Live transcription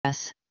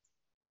us.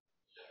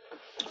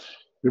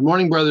 Good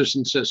morning, brothers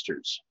and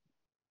sisters.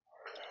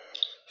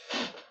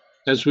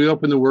 As we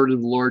open the word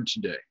of the Lord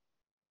today,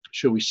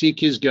 shall we seek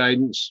his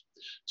guidance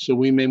so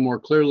we may more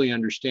clearly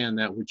understand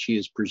that which he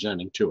is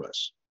presenting to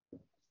us?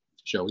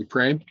 Shall we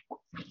pray?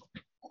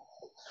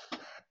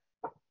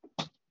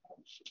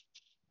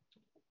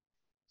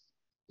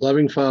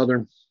 Loving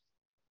Father,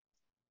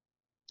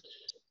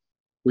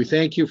 we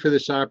thank you for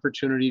this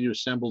opportunity to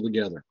assemble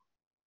together.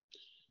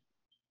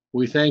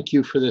 We thank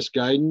you for this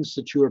guidance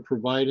that you are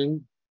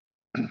providing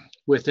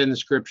within the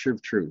scripture of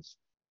truth.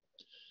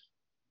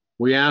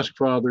 We ask,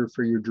 Father,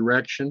 for your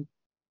direction.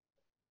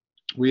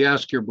 We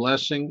ask your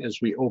blessing as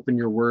we open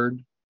your word.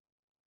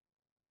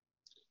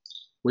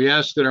 We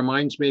ask that our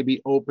minds may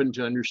be open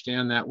to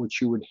understand that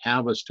which you would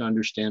have us to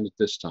understand at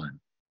this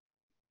time.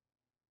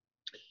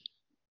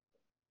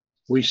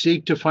 We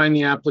seek to find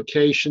the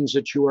applications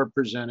that you are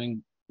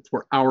presenting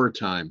for our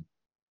time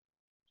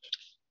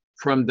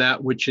from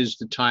that which is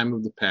the time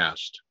of the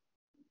past,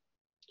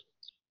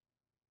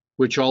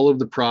 which all of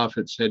the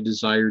prophets had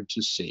desired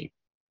to see.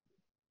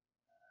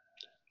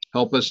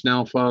 Help us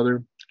now,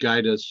 Father,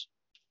 guide us,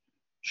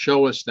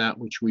 show us that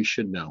which we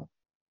should know.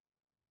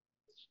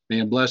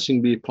 May a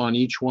blessing be upon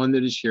each one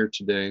that is here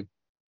today.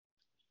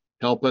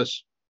 Help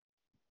us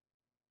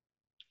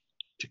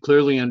to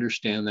clearly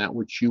understand that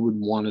which you would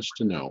want us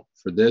to know.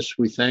 For this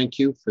we thank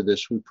you, for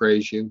this we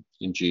praise you.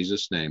 In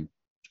Jesus' name,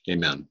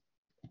 amen.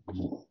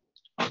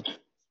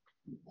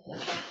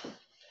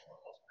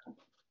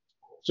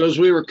 So as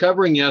we were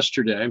covering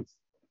yesterday,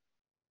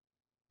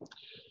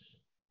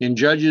 in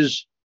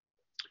Judges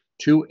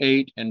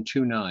 2:8 and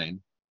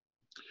 2:9,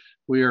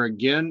 we are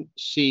again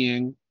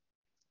seeing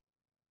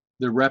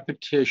the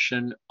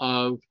repetition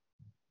of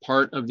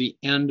part of the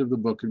end of the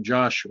book of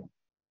Joshua.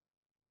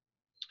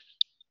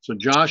 So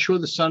Joshua,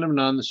 the son of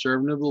Nun, the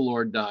servant of the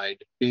Lord,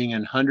 died, being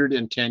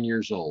 110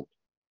 years old.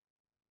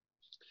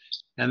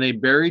 And they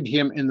buried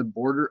him in the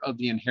border of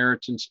the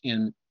inheritance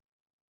in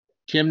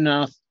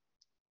Timnath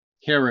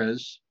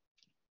Heres,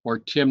 or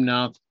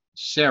Timnath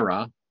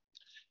Serah,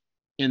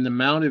 in the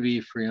Mount of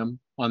Ephraim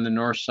on the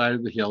north side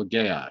of the hill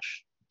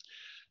Gaash.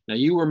 Now,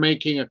 you were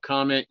making a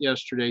comment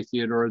yesterday,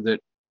 Theodore,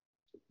 that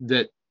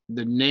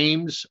the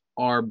names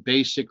are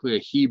basically a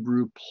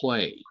Hebrew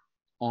play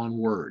on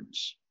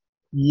words.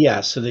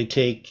 Yeah, so they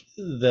take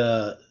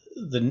the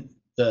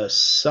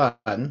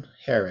son,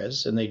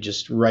 Heres, and they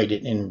just write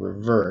it in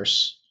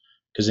reverse,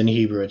 because in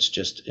Hebrew it's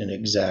just an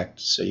exact,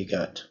 so you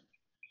got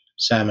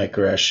Samak,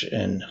 Resh,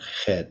 and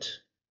Chet,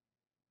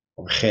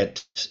 or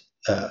Chet,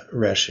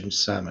 Resh, and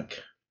Samak.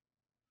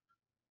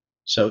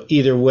 So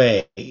either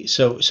way,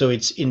 so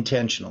it's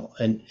intentional,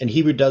 and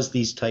Hebrew does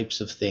these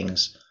types of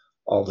things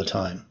all the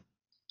time.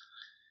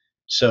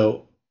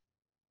 So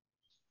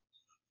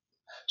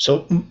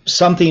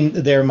something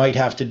there might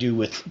have to do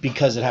with,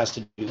 because it has to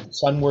do with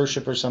sun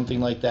worship or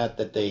something like that,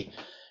 that they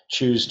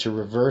choose to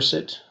reverse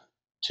it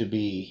to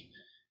be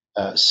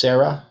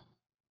Sarah,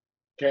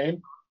 okay,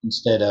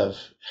 instead of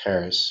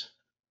Heres.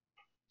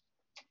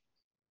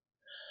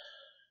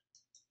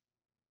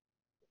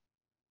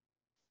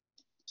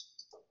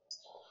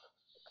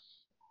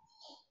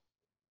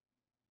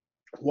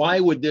 Why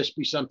would this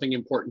be something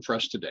important for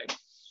us today?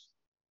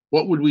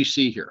 What would we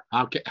see here?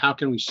 How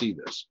can we see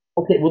this?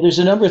 Okay, well, there's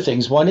a number of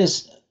things. One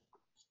is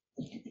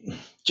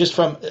just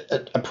from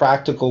a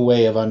practical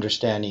way of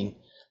understanding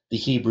the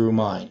Hebrew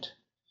mind.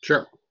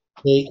 Sure.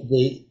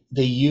 They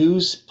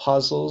use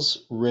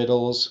puzzles,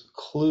 riddles,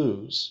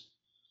 clues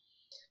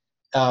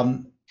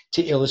to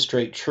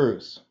illustrate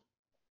truth.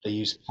 They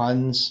use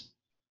puns,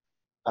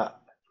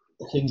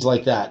 things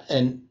like that.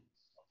 And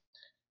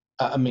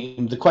I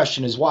mean, the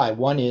question is why?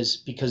 One is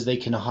because they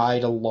can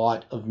hide a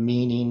lot of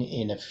meaning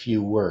in a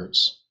few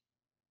words.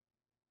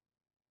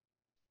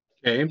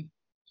 Okay.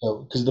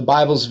 So, because the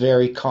Bible's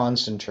very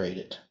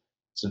concentrated,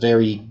 it's a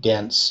very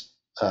dense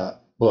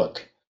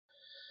book.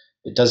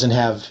 It doesn't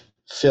have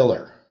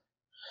filler.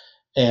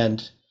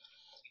 And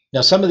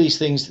now some of these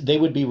things, they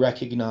would be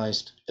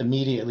recognized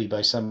immediately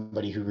by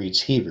somebody who reads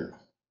Hebrew,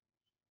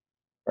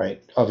 right?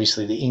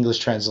 Obviously, the English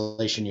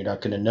translation, you're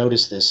not going to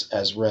notice this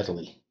as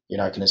readily. You're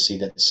not going to see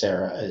that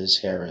Sarah is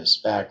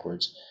Heres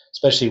backwards,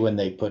 especially when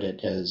they put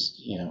it as,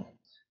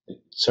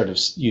 sort of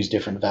use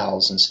different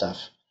vowels and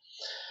stuff.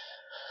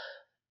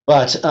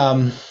 But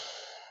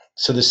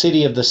so the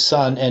city of the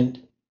sun,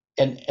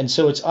 and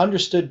so it's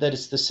understood that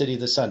it's the city of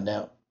the sun.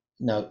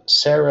 Now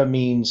Sarah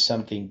means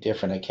something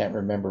different. I can't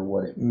remember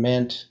what it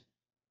meant.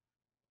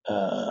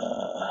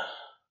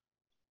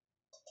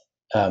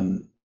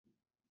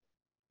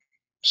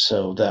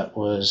 So that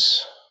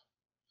was,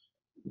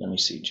 let me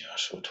see,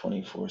 Joshua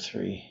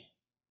 24:3.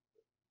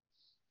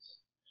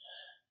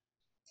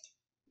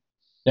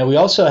 Now we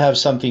also have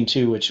something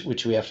too,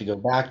 which we have to go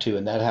back to,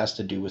 and that has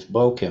to do with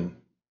Bokim.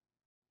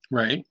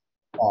 Right.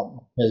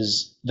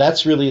 Because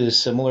that's really the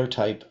similar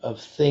type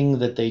of thing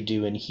that they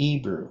do in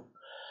Hebrew,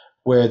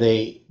 where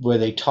they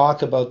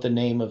talk about the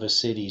name of a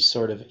city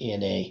sort of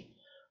in a,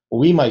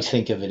 we might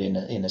think of it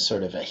in a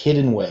sort of a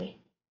hidden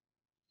way,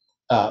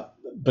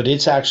 but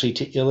it's actually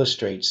to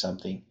illustrate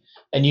something.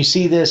 And you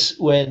see this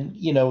when,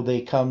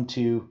 they come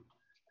to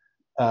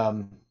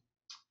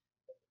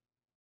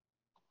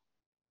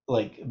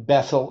like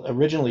Bethel.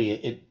 Originally,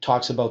 it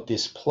talks about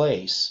this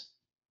place,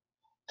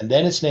 and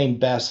then it's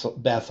named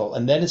Bethel,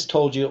 and then it's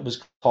told you it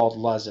was called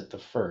Luz at the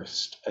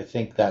first. I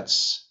think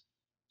is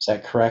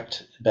that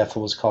correct?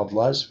 Bethel was called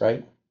Luz,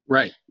 right?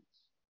 Right.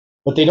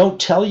 But they don't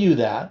tell you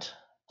that.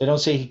 They don't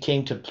say he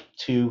came to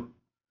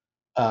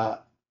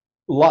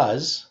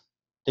Luz.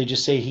 They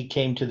just say he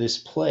came to this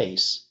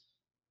place,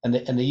 and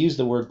they use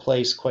the word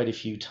place quite a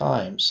few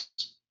times.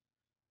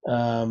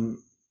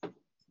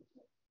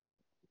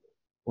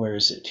 Where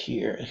is it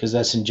here? Because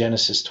that's in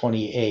Genesis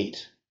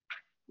 28.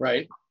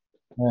 Right.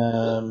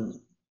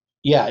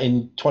 Yeah,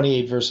 in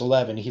 28 verse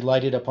 11, he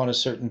lighted upon a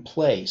certain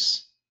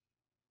place.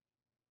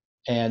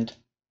 And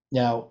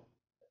now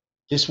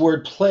this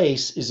word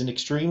place is an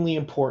extremely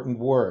important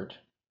word.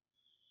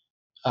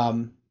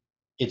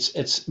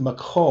 It's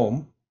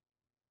makom,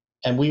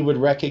 and we would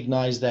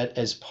recognize that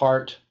as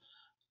part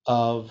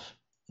of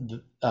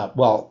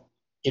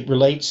it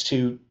relates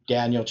to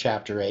Daniel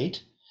chapter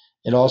 8.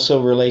 It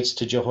also relates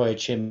to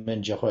Jehoiachim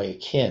and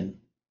Jehoiakim.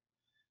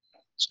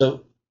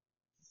 So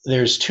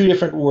there's two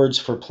different words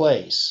for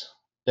place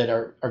that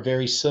are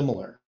very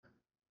similar.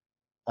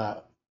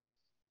 But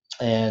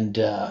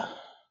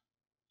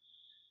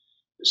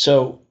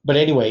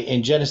anyway,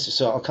 in Genesis,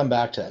 so I'll come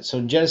back to that. So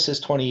in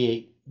Genesis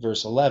 28,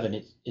 verse 11,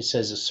 it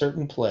says a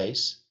certain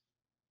place,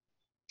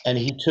 and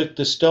he took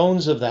the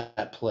stones of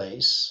that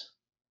place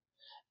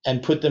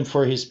and put them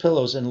for his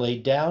pillows and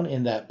laid down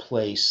in that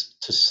place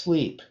to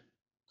sleep.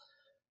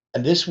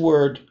 And this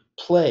word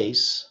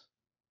place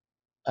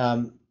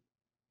can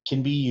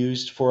be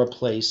used for a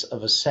place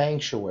of a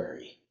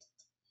sanctuary.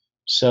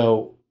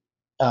 So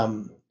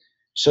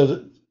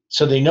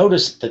they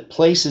notice that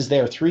place is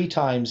there 3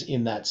 times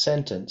in that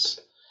sentence,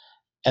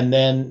 and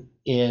then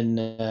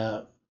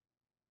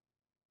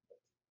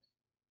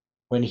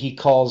when he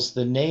calls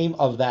the name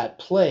of that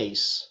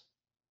place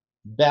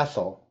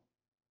Bethel,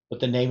 but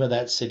the name of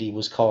that city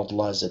was called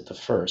Luz at the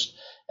first.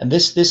 And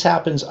this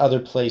happens other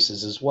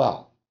places as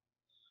well,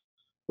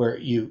 where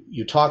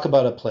you talk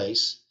about a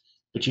place,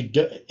 but you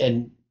do,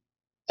 and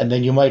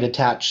then you might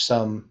attach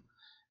some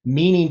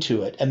meaning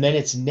to it, and then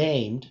it's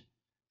named,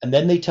 and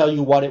then they tell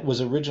you what it was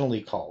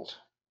originally called.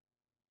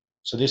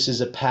 So this is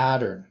a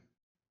pattern.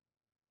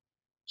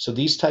 So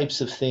these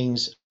types of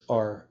things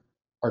are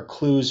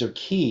clues or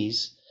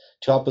keys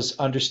to help us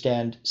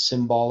understand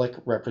symbolic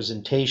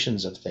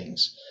representations of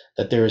things.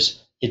 That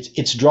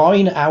it's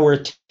drawing our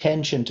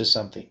attention to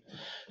something.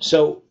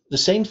 So the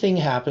same thing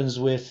happens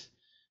with,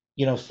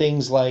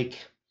 things like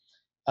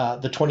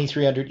the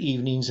 2300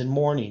 evenings and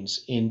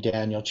mornings in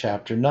Daniel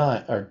chapter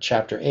 9 or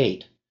chapter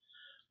 8.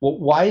 Well,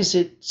 why does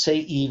it say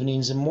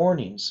evenings and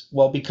mornings?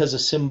 Well, because a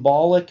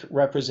symbolic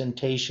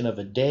representation of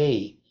a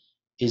day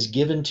is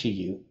given to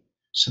you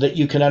so that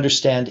you can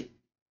understand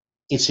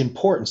its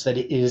importance, that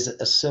it is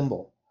a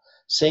symbol.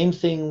 Same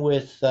thing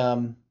with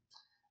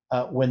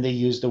when they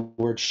use the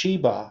word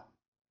Sheba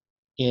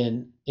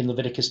in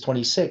Leviticus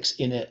 26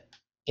 in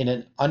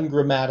an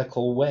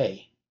ungrammatical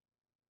way.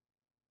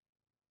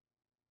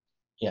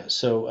 Yeah,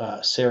 so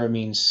Sarah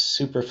means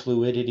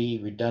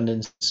superfluidity,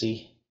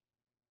 redundancy,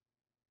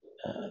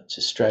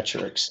 to stretch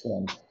or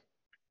extend.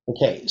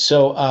 Okay,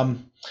 so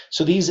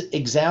these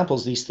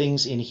examples, these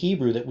things in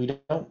Hebrew that we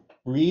don't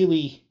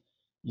really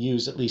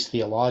use, at least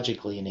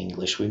theologically in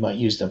English, we might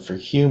use them for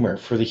humor.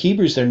 For the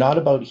Hebrews, they're not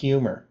about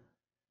humor.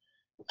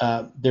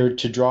 They're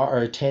to draw our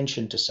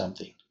attention to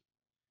something.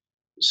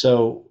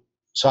 So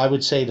I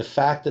would say the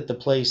fact that the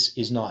place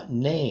is not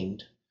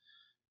named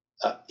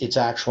its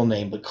actual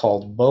name, but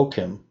called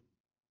Bochim,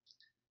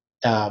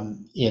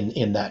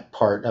 in that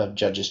part of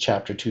Judges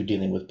chapter 2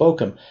 dealing with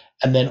Bochim.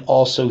 And then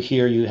also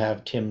here you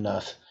have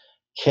Timnath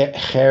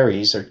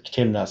Heres or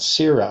Timnath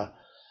Serah,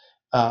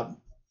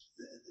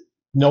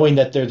 knowing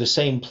that they're the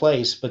same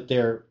place, but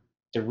they're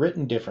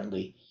written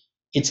differently.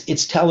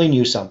 It's telling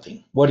you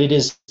something. What it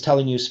is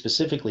telling you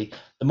specifically,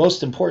 the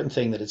most important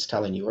thing that it's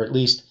telling you, or at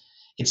least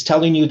it's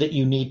telling you that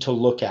you need to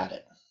look at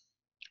it.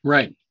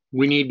 Right.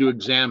 We need to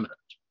examine it.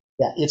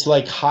 Yeah, it's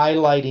like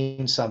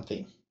highlighting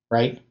something,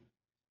 right?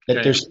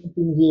 That there's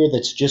something here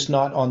that's just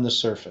not on the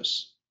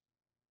surface.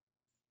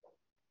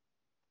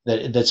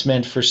 That's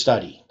meant for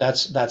study.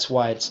 That's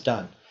why it's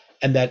done.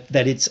 And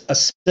that it's a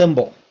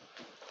symbol.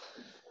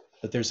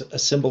 That there's a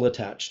symbol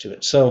attached to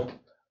it. So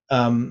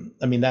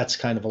that's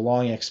kind of a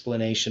long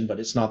explanation,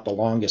 but it's not the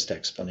longest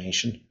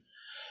explanation.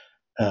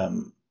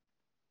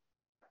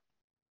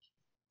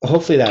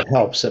 Hopefully that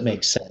helps. It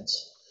makes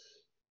sense.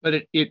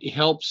 But it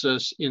helps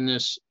us in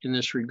this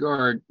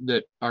regard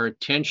that our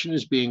attention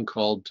is being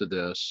called to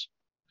this.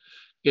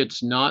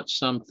 It's not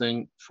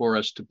something for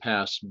us to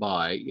pass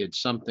by.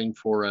 It's something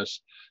for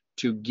us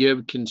to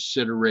give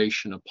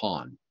consideration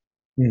upon.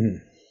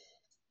 Mm-hmm.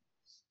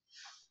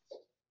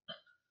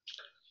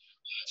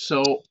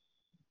 So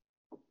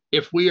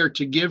if we are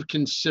to give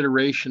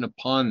consideration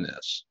upon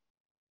this,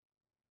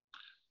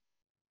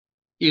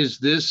 is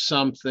this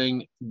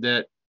something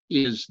that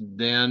is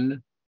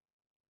then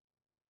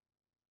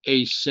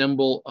a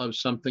symbol of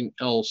something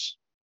else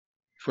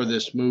for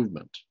this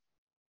movement,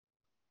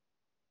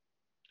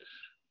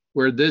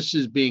 where this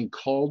is being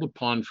called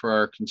upon for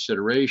our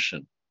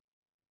consideration.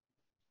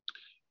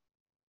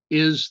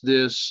 Is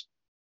this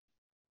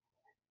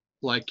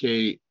like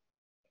a,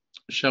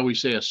 shall we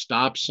say, a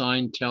stop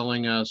sign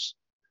telling us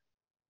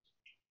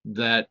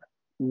that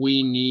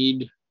we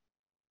need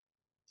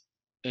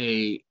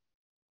a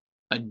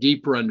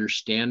deeper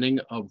understanding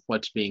of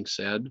what's being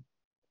said?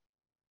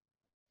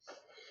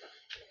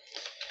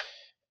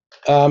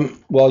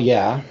 Well,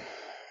 yeah.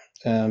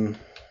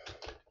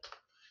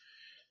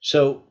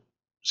 So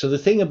the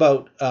thing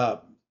about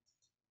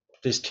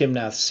this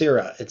Timnath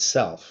Serah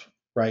itself,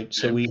 right?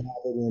 So we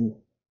have it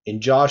in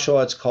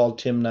Joshua, it's called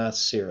Timnath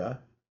Serah,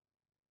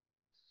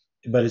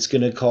 but it's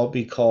going to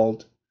be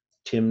called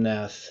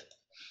Timnath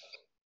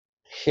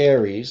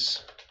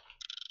Heres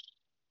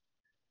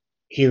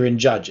here in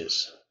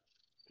Judges.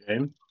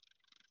 Okay.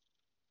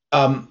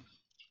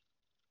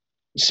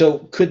 So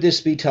could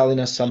this be telling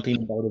us something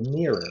about a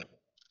mirror?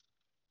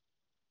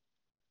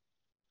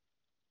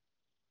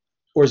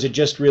 Or is it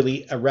just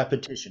really a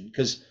repetition?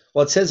 Because,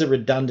 well, it says a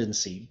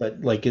redundancy,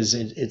 but like it's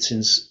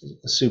in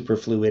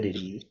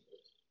superfluidity,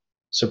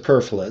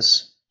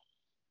 superfluous,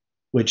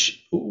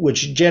 which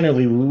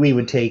generally we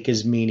would take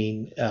as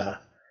meaning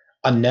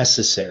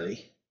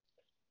unnecessary.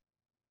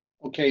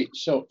 Okay,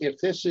 so if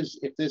this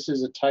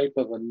is a type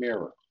of a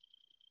mirror,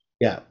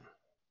 yeah,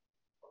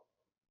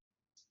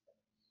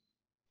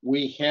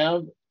 we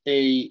have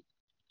a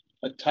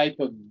type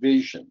of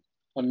vision,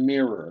 a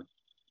mirror,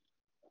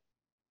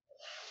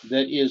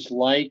 that is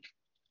like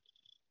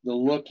the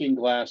looking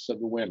glass of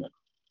the women.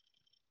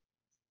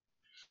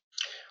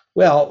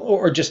 Well,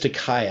 or just a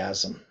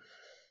chiasm.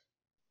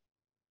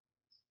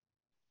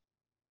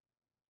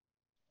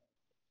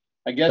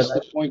 I guess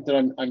the point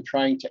that I'm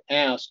trying to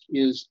ask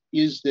is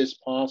this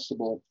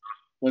possible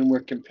when we're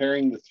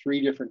comparing the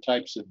three different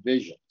types of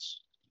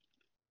visions?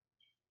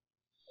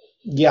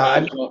 Yeah,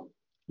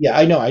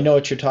 I know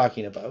what you're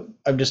talking about.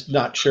 I'm just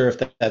not sure if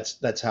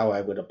that's how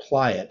I would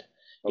apply it,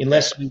 okay,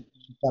 unless we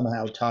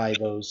somehow tie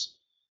those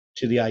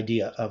to the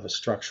idea of a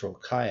structural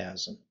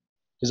chiasm,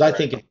 because I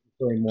think it's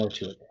referring more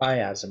to a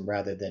chiasm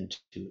rather than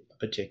to a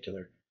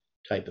particular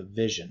type of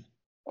vision.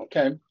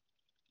 Okay.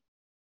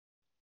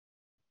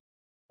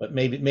 But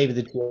maybe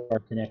the two are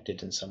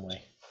connected in some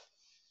way.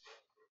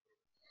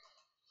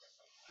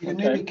 You can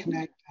maybe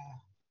connect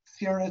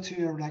Serah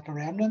to like a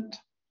remnant,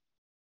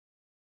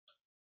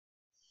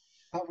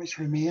 that which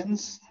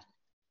remains.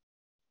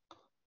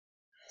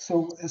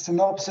 So it's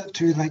an opposite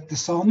to like the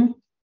sun.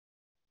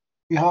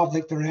 You have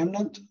like the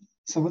remnant.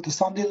 So with the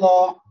Sunday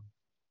law,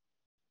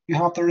 you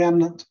have the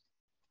remnant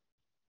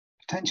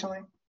potentially.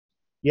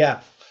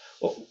 Yeah,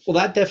 well,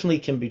 that definitely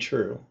can be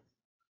true.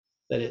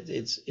 That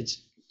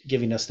it's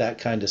giving us that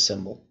kind of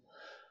symbol.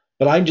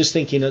 But I'm just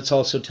thinking it's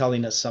also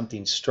telling us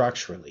something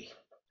structurally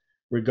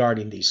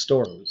regarding these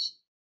stories,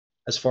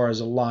 as far as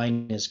a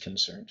line is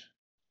concerned.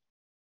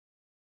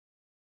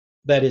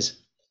 That is,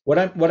 what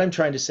I'm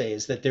trying to say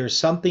is that there's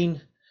some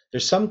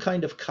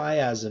kind of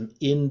chiasm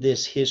in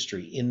this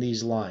history, in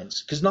these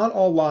lines, because not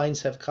all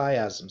lines have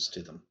chiasms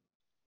to them.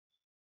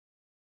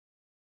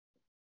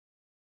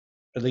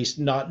 At least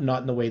not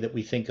in the way that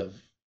we think of,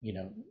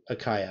 a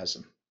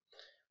chiasm,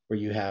 where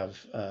you have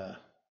a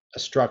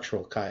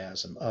structural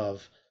chiasm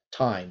of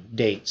time,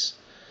 dates.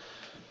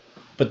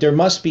 But there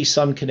must be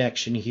some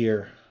connection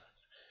here,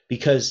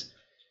 because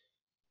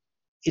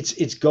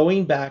it's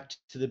going back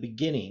to the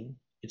beginning.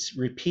 It's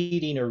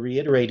repeating or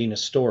reiterating a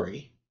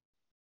story,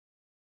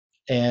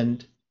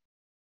 and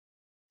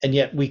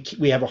yet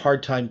we have a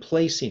hard time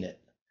placing it.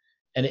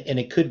 And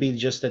it could be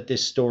just that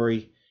this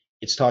story,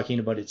 it's talking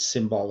about its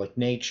symbolic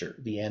nature,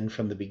 the end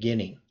from the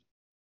beginning.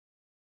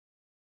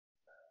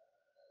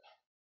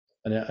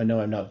 And I know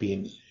I'm not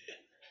being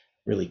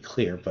really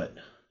clear, but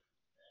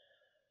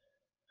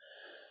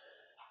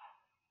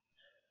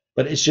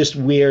it's just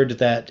weird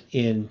that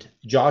in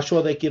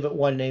Joshua they give it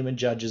one name and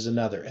Judges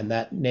another, and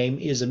that name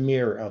is a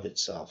mirror of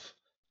itself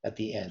at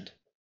the end.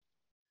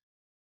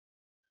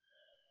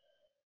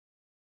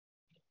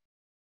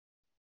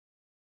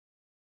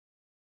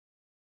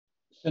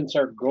 Since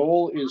our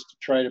goal is to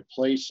try to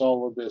place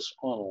all of this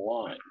on a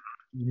line,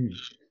 mm-hmm,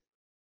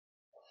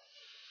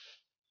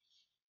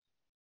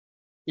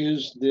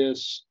 is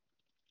this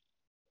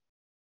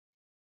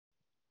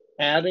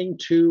adding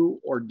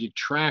to or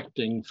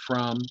detracting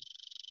from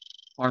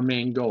our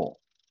main goal?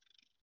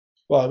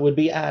 Well, it would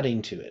be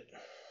adding to it,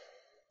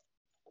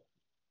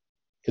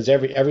 because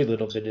every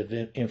little bit of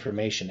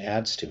information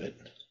adds to it.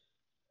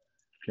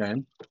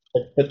 Okay.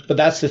 But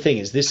that's the thing,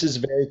 is this is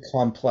very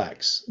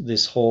complex,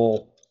 this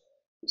whole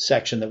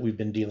section that we've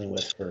been dealing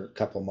with for a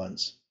couple of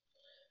months.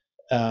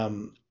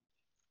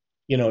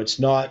 It's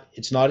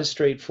not as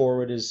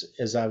straightforward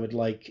as I would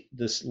like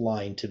this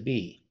line to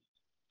be,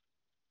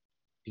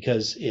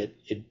 because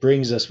it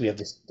brings us, we have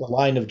the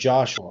line of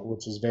Joshua,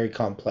 which is very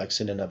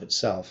complex in and of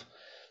itself,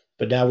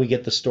 but now we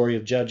get the story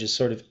of Judges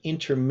sort of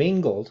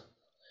intermingled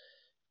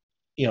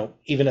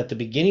even at the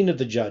beginning of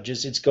the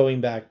Judges, it's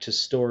going back to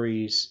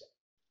stories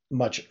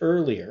much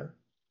earlier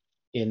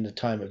in the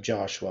time of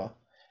Joshua.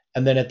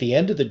 And then at the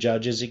end of the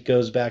Judges, it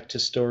goes back to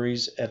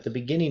stories at the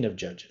beginning of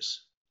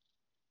Judges.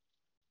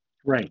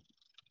 Right.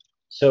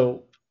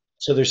 So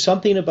there's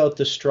something about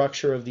the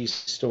structure of these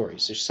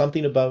stories. There's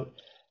something about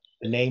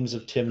the names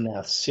of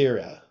Timnath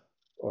Serah,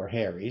 or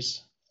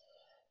Harry's,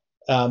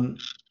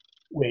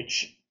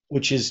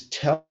 which is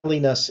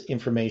telling us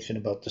information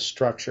about the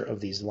structure of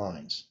these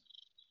lines.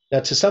 Now,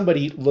 to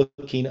somebody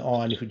looking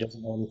on who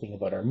doesn't know anything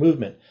about our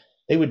movement,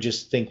 they would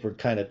just think we're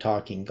kind of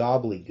talking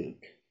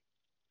gobbledygook.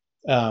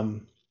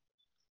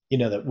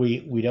 That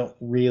we don't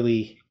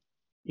really,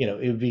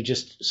 it would be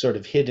just sort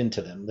of hidden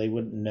to them. They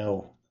wouldn't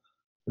know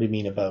what we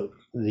mean about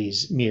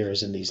these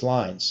mirrors and these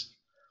lines.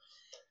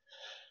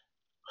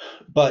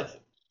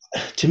 But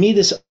to me,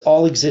 this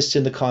all exists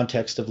in the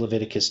context of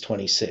Leviticus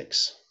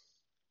 26.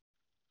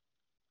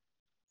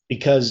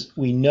 Because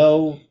we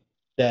know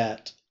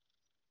that,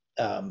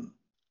 and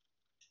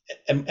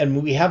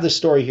we have the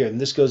story here,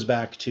 and this goes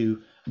back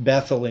to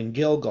Bethel and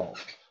Gilgal,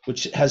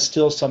 which has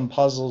still some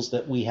puzzles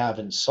that we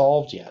haven't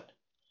solved yet,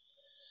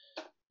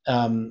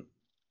 that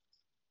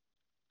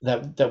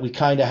we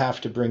kind of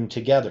have to bring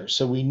together.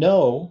 So we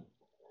know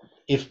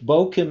if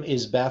Bochim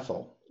is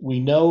Bethel, we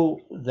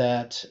know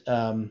that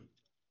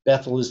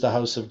Bethel is the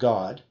house of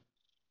God.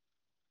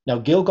 Now,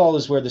 Gilgal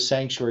is where the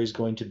sanctuary is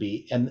going to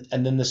be, and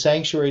then the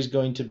sanctuary is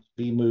going to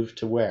be moved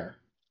to where?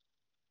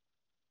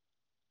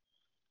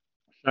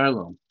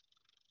 Shiloh.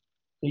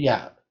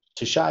 Yeah,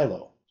 to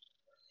Shiloh.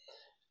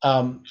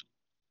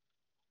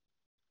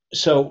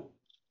 So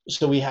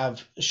we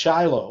have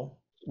Shiloh,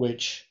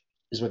 which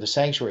is where the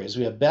sanctuary is.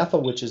 We have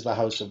Bethel, which is the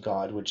house of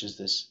God, which is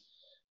this.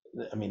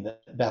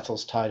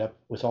 Bethel's tied up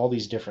with all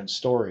these different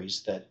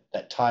stories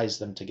that ties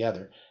them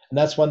together. And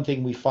that's one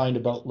thing we find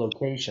about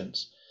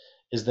locations,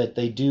 is that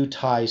they do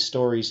tie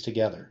stories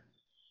together.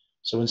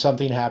 So when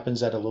something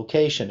happens at a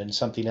location and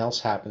something else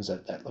happens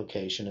at that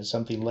location and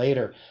something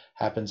later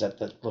happens at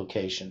that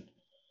location,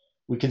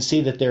 we can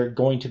see that they're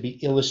going to be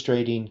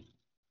illustrating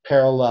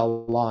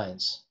parallel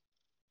lines.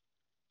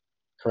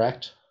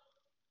 Correct?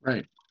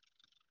 Right.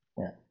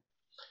 Yeah.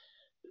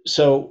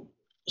 So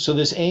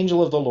this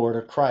angel of the Lord,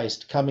 or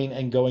Christ, coming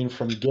and going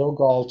from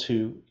Gilgal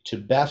to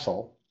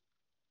Bethel,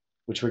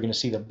 which we're going to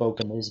see that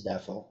Bochim is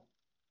Bethel,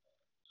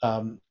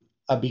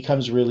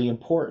 becomes really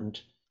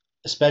important,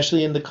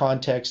 especially in the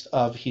context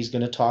of he's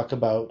going to talk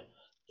about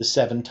the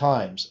 7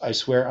 times. I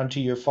swear unto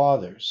your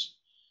fathers,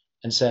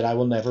 and said, I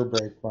will never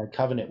break my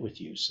covenant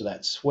with you. So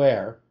that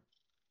swear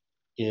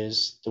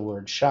is the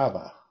word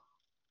shava,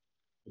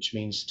 which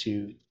means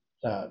to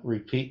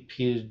repeat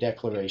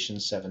declaration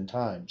 7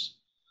 times.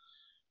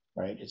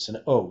 Right? It's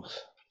an oath.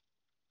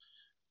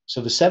 So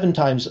the 7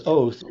 times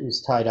oath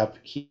is tied up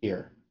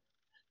here.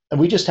 And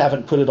we just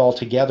haven't put it all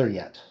together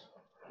yet.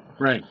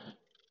 Right.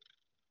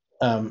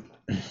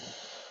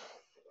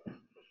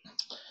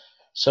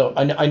 So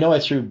I know I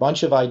threw a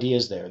bunch of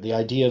ideas there. The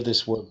idea of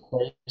this word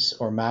place,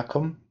 or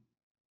makom.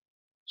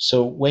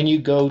 So when you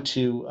go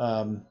to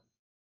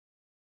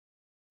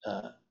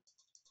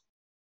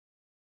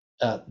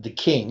the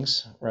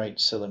Kings, right?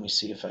 So let me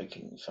see if I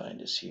can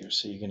find this here.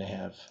 So you're going to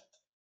have,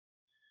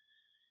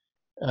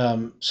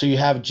 so you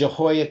have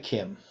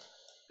Jehoiakim.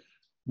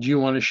 Do you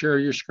want to share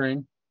your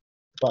screen?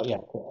 Well, yeah,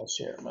 I'll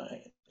share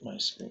my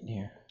screen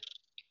here.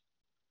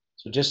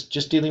 So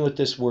just dealing with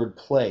this word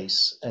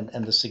place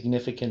and the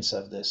significance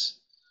of this.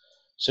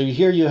 So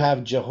here you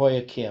have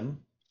Jehoiakim,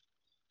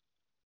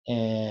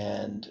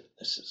 and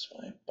this is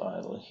my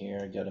Bible here.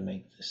 I got to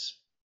make this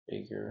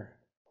bigger.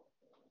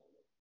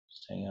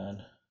 Just hang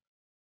on.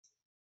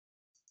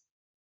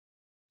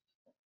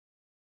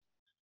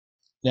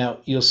 Now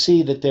you'll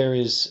see that there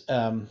is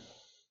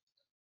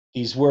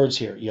these words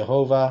here,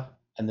 Yehovah,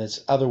 and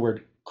this other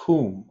word,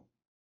 kum.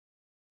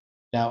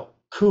 Now,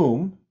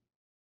 kum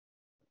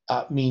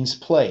means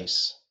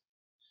place,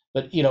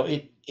 but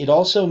it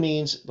also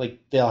means, like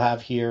they'll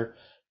have here,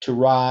 to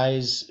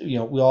rise.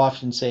 We'll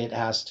often say it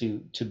has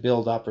to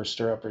build up or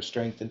stir up or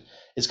strengthen.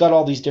 It's got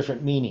all these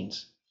different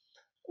meanings,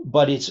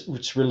 but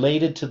it's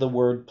related to the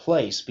word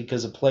place,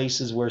 because a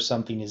place is where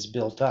something is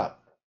built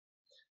up.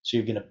 So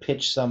you're going to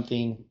pitch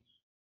something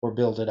or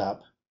build it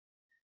up,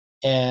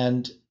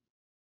 and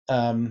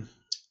then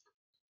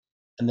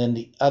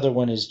the other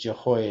one is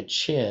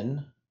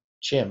Jehoiachin.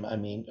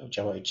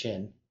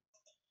 Jehoiachin.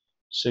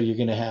 So you're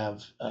going to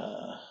have,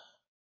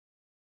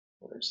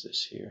 where is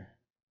this here?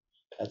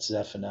 That's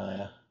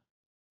Zephaniah,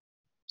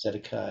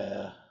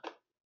 Zedekiah.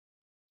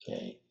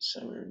 Okay,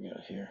 so we're going to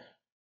go here.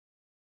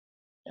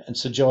 And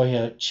so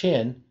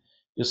Jehoiachin,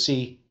 you'll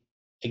see,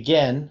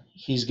 again,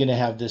 he's going to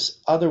have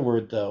this other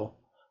word, though,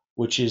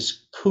 which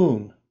is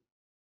kun.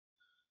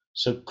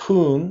 So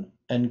kun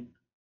and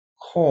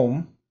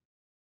kom,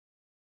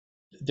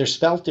 they're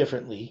spelled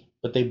differently,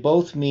 but they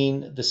both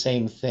mean the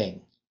same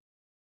thing.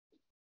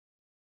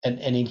 And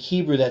in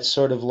Hebrew, that's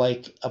sort of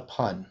like a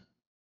pun.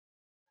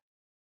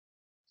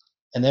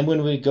 And then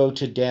when we go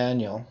to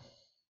Daniel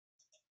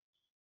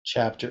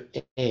chapter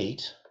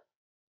 8,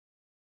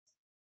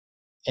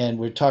 and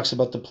where it talks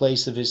about the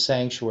place of his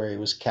sanctuary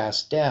was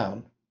cast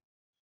down,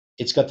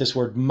 it's got this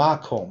word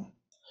makom.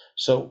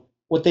 So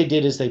what they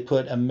did is they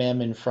put a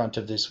mem in front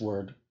of this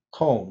word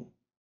kon,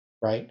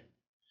 right?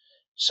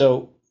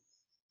 So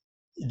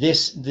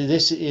this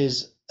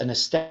is an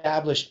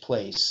established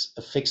place,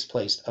 a fixed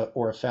place,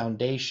 or a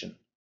foundation,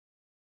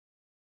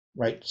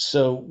 right?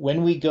 So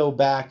when we go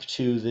back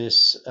to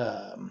this,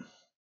 that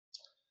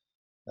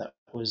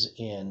was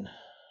in,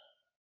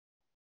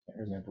 I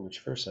can't remember which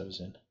verse I was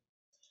in.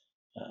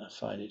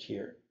 Find it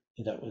here.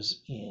 That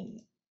was in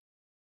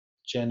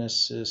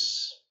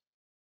Genesis.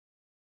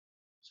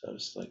 So it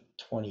was like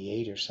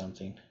 28 or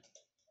something.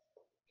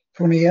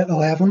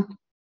 28:11.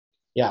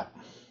 Yeah.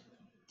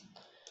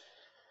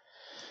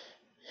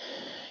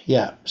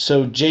 Yeah.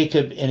 So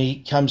Jacob, and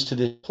he comes to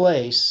this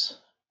place.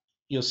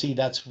 You'll see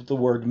that's the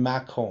word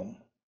makom.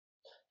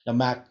 Now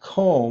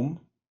makom,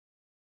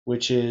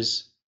 which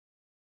is,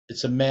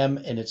 it's a mem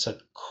and it's a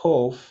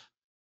kof,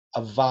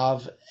 a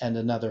vav and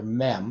another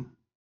mem,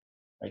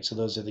 right? So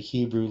those are the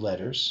Hebrew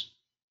letters.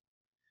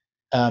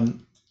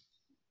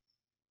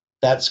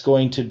 That's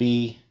going to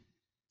be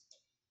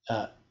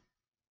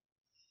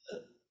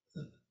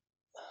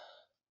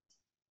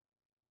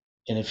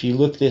and if you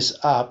look this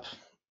up,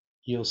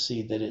 you'll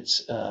see that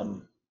it's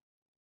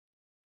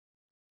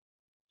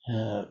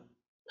I'll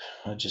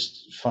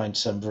just find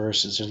some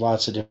verses. There's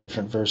lots of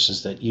different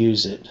verses that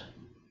use it.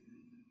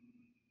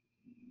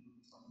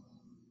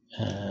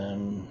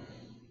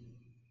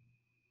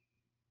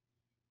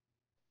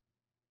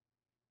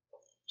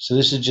 So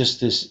this is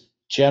just this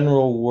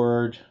general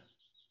word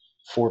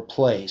for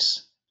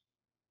place.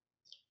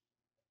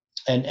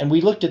 And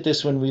we looked at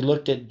this when we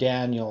looked at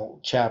Daniel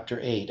chapter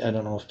 8. I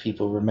don't know if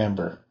people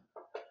remember.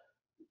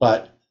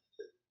 But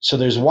so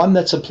there's one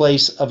that's a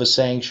place of a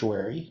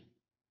sanctuary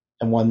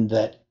and one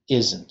that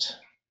isn't.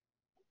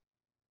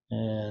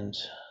 And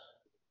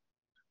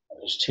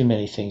there's too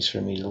many things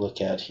for me to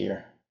look at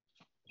here.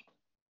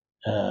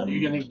 Are you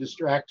getting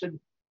distracted?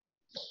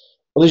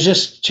 Well, there's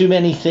just too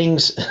many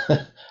things.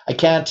 I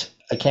can't,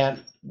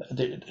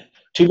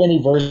 too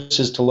many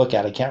verses to look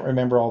at. I can't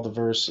remember all the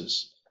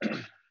verses.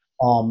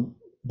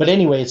 But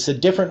anyway, it's a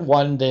different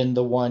one than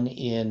the one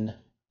in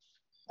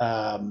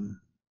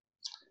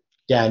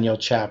Daniel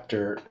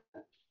chapter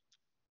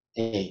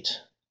 8.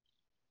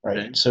 Right.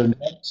 Okay. So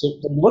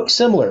they look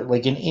similar.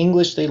 Like in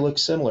English, they look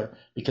similar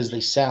because they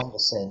sound the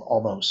same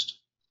almost.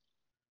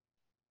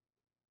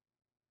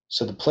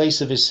 So the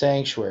place of his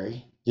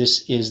sanctuary,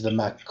 this is the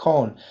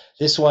makon.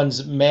 This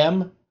one's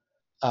mem,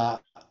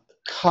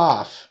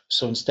 kaf.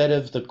 So instead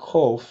of the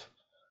kof,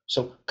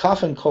 so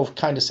kaf and kof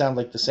kind of sound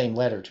like the same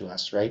letter to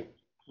us, right?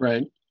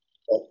 Right.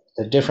 But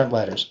they're different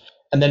letters.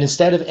 And then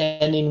instead of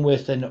ending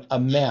with a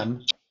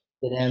mem,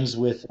 it ends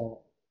with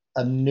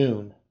a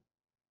noon.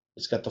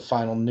 It's got the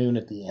final noon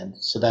at the end.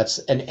 So that's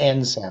an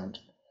N sound,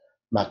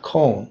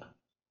 makon.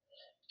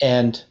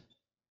 And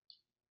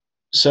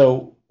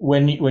so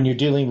when you're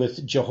dealing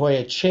with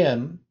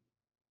Jehoiachin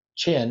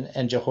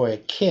and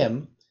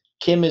Jehoiakim,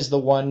 Kim is the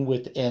one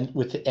which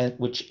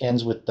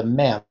ends with the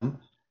mem, and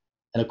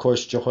of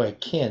course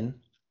Jehoiakin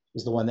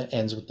is the one that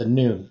ends with the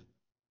noon.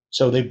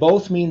 So they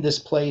both mean this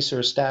place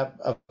or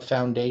a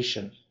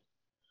foundation,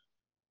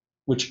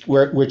 which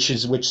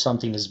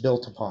something is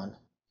built upon.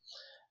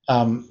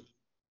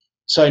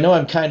 So I know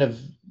I'm kind of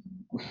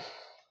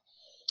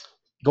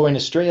going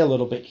astray a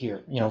little bit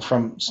here,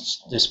 from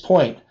this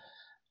point.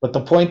 But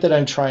the point that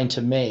I'm trying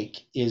to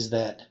make is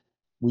that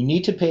we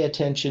need to pay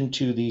attention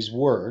to these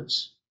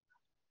words.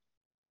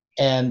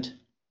 And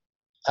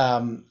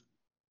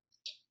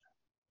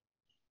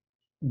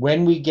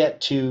when we get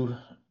to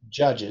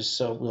Judges,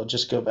 so we'll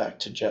just go back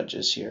to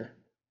Judges here,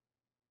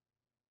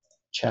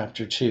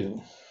 chapter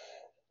 2.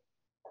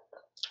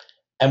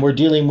 And we're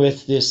dealing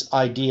with this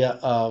idea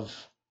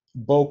of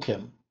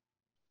Bokim.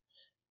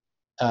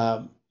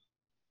 God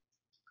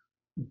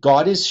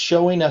is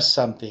showing us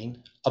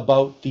something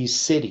about these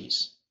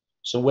cities.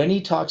 So when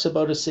he talks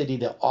about a city,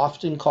 they'll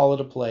often call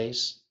it a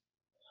place,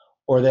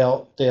 or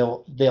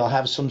they'll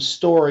have some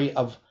story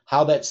of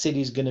how that city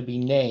is going to be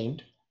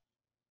named.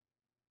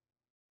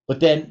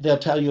 But then they'll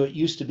tell you it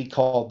used to be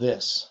called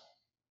this.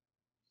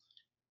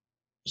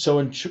 So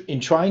in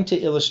trying to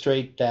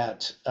illustrate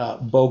that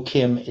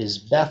Bokim is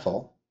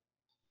Bethel,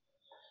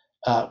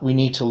 we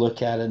need to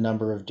look at a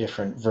number of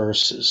different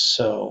verses.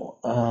 So,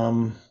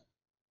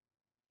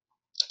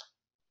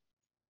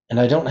 and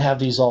I don't have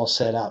these all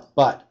set up,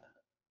 but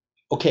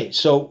okay,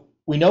 so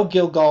we know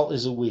Gilgal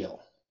is a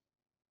wheel,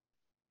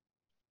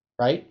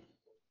 right?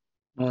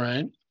 All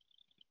right.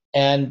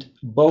 And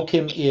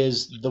Bokim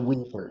is the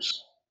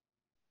weepers.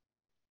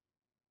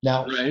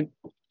 Now, right.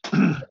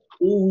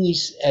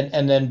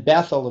 And then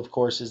Bethel, of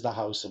course, is the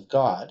house of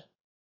God,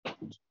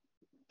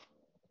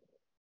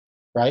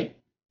 right?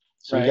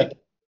 So we got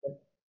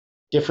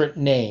different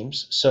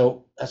names.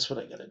 So that's what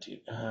I got to do.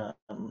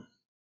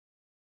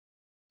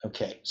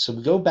 Okay, so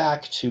we go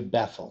back to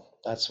Bethel.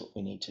 That's what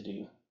we need to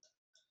do.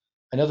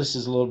 I know this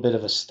is a little bit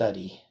of a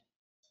study.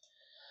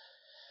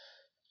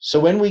 So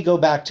when we go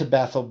back to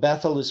Bethel,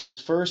 Bethel is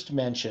first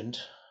mentioned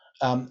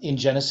in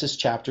Genesis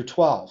chapter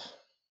 12,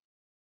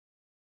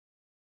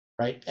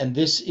 right? And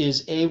this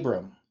is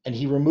Abram, and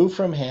he removed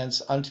from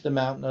hence unto the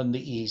mountain on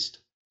the east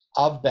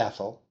of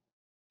Bethel.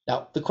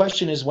 Now, the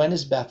question is, when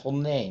is Bethel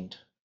named?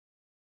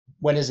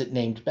 When is it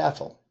named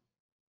Bethel?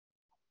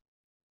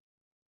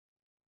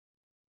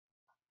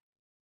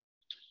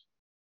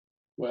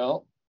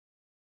 Well,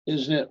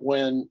 isn't it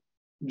when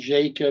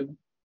Jacob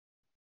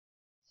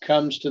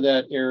comes to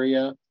that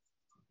area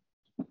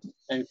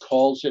and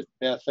calls it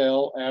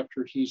Bethel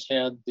after he's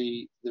had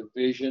the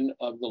vision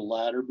of the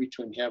ladder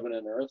between heaven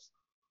and earth?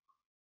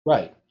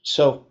 Right.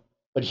 So,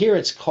 but here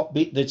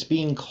it's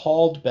being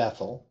called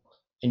Bethel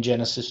in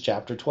Genesis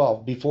chapter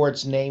 12 before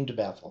it's named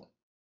Bethel.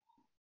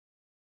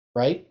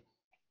 Right?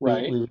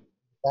 Right.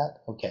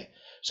 That? Okay.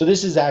 So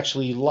this is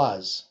actually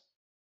Luz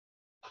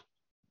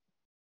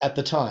at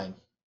the time,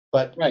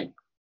 but right.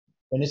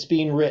 When it's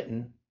being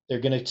written, they're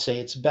going to say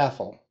it's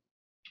Bethel.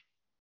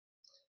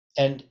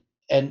 And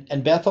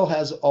Bethel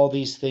has all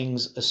these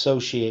things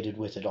associated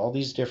with it, all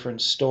these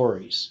different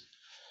stories.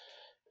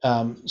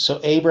 So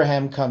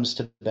Abraham comes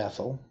to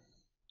Bethel,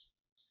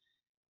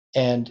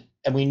 and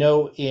we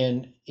know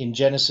in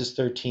Genesis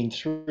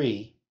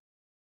 13:3,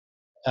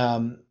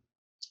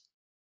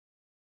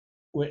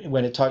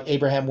 when it talked,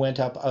 Abraham went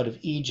up out of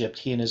Egypt,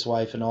 he and his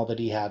wife and all that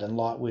he had, and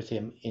Lot with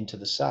him into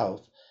the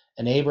south.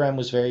 And Abraham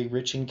was very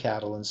rich in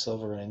cattle and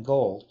silver and in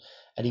gold.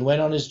 And he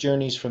went on his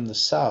journeys from the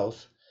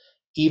south,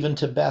 even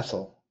to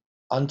Bethel,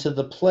 unto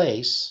the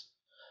place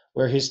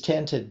where his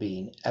tent had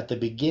been at the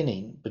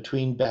beginning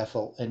between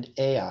Bethel and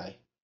Ai,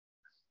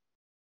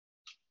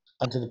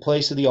 unto the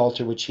place of the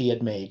altar which he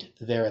had made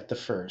there at the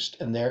first.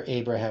 And there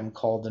Abraham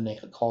called on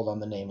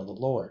the name of the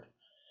Lord.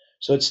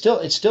 So it's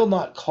still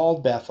not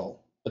called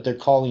Bethel, but they're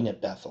calling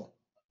it Bethel.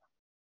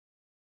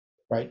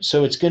 Right?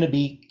 So it's going to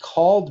be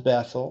called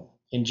Bethel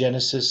in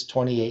Genesis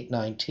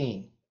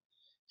 28:19.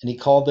 And he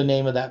called the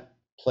name of that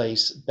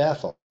place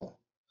Bethel.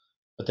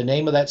 But the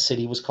name of that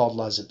city was called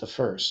Luz at the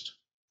first.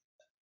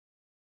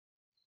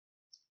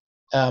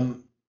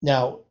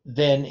 Now,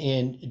 then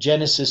in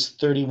Genesis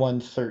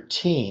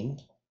 31:13,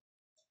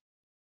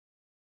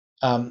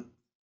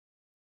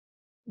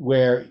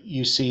 where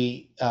you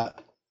see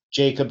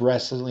Jacob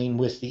wrestling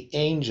with the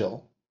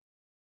angel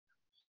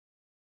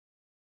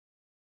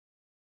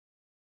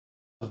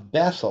of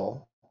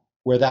Bethel,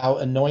 where thou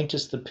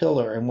anointest the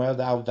pillar, and where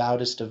thou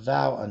vowedest a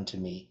vow unto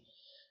me.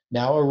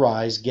 Now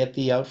arise, get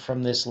thee out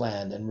from this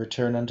land, and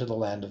return unto the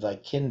land of thy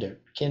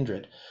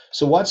kindred.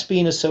 So what's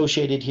being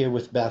associated here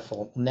with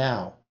Bethel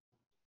now?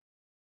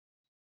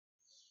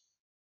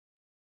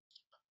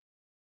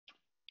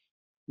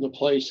 The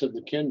place of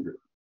the kindred.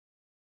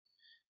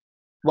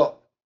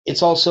 Well,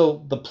 it's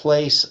also the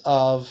place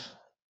of,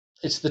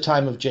 it's the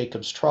time of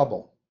Jacob's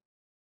trouble.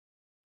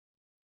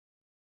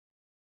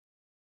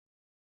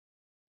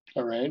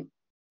 All right.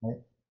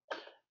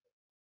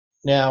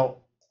 Now,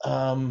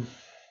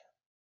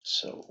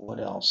 so what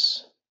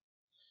else?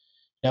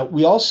 Now,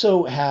 we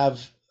also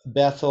have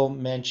Bethel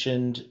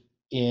mentioned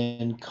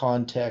in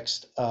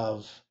context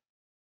of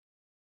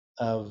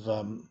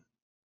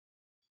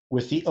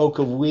with the oak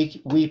of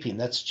weeping.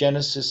 That's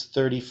Genesis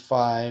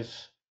 35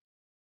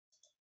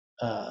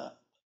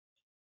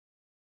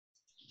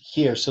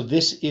 here. So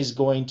this is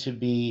going to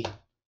be,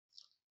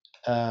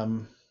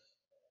 where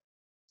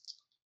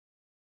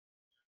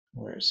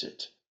is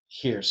it?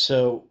 Here.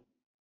 So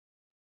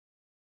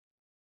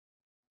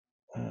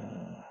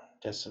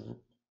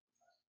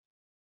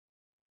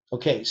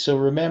okay, so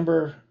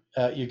remember,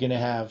 you're going to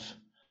have,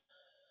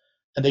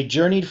 and they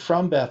journeyed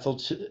from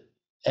Bethel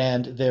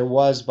and there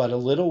was but a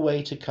little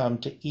way to come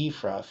to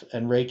Ephrath,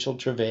 and Rachel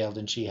travailed,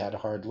 and she had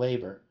hard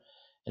labor.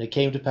 And it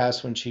came to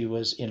pass when she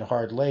was in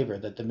hard labor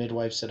that the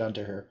midwife said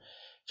unto her,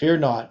 Fear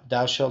not,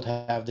 thou shalt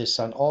have this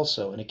son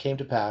also. And it came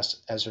to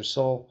pass, as her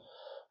soul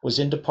was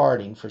in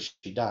departing, for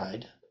she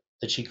died,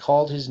 that she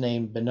called his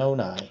name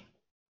Benoni,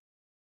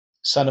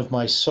 son of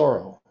my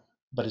sorrow.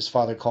 But his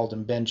father called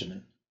him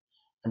Benjamin.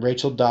 And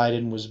Rachel died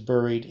and was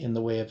buried in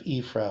the way of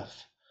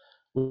Ephrath,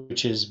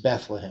 which is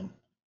Bethlehem.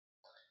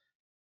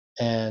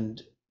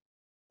 And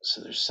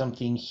so there's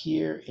something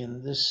here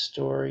in this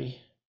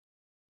story.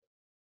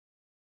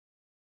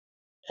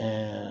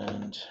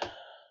 And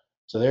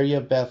so there you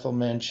have Bethel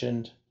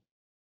mentioned.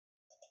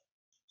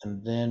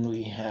 And then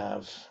we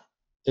have,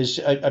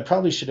 I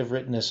probably should have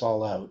written this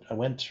all out. I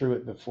went through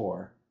it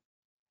before.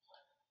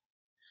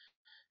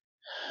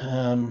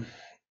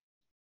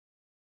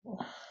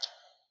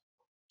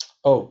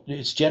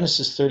 It's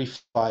Genesis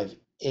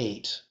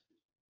 35:8.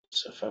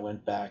 So if I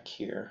went back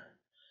here.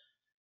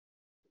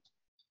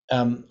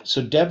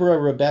 So Deborah,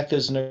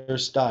 Rebekah's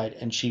nurse, died,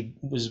 and she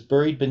was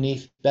buried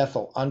beneath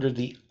Bethel under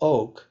the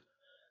oak,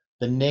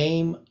 the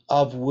name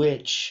of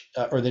which,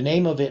 or the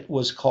name of it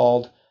was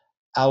called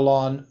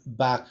Allon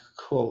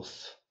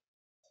Bachoth.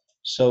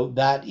 So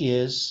that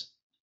is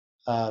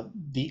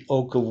the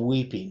oak of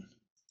weeping,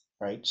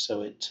 right?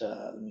 So it,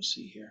 let me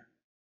see here,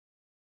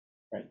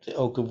 right? The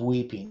oak of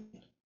weeping.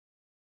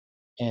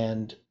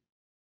 And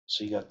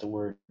So you got the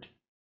word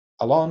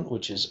Alon,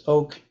 which is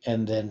oak,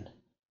 and then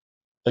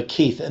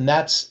Bakith, and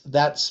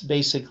that's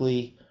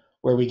basically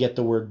where we get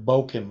the word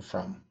Bokim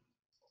from.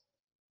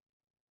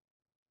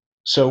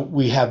 So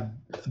we have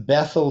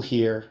Bethel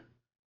here,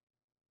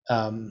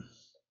 and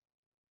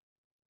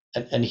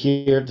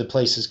here the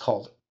place is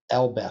called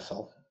El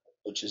Bethel,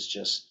 which is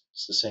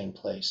it's the same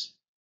place.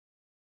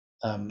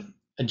 And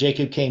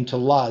Jacob came to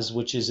Luz,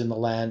 which is in the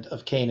land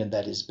of Canaan,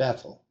 that is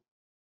Bethel,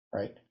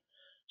 right?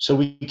 So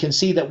we can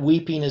see that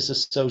weeping is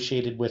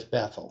associated with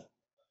Bethel.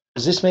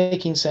 Is this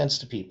making sense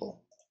to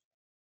people?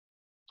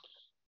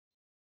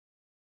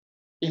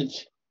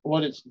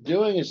 What it's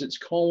doing is it's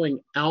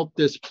calling out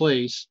this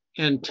place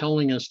and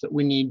telling us that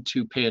we need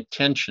to pay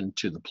attention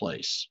to the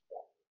place.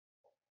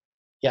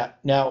 Yeah.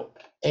 Now,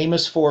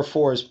 Amos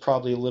 4:4 is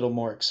probably a little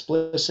more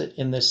explicit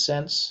in this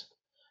sense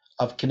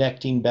of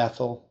connecting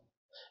Bethel.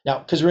 Now,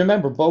 because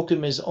remember,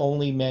 Bokim is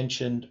only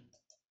mentioned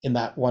in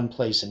that one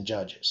place in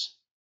Judges.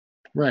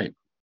 Right.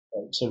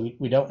 So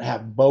we don't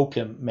have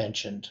Bokim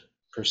mentioned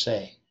per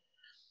se.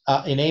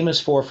 In Amos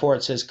 4:4,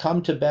 it says,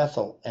 "Come to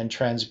Bethel and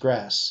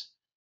transgress.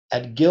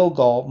 At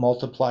Gilgal,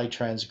 multiply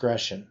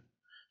transgression."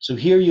 So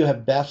here you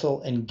have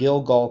Bethel and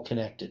Gilgal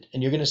connected,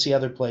 and you're going to see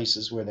other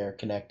places where they're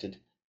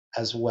connected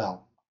as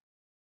well.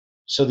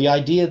 So the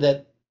idea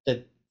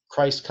that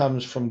Christ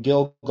comes from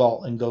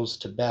Gilgal and goes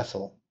to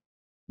Bethel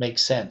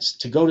makes sense.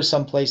 To go to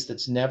some place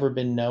that's never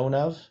been known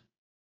of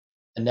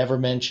and never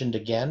mentioned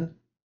again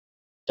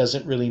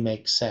doesn't really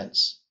make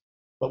sense.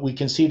 But we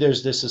can see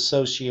there's this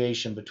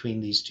association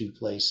between these two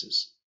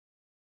places.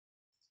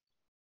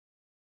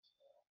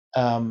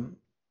 So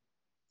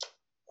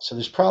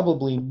there's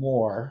probably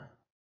more.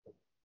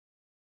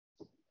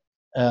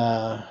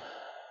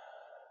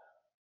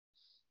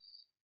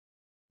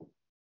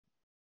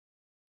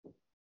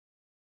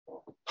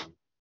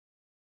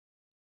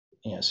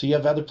 Yeah, so you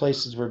have other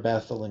places where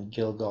Bethel and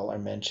Gilgal are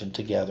mentioned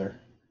together.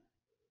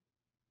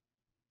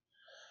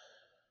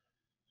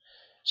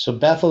 So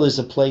Bethel is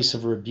a place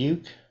of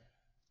rebuke,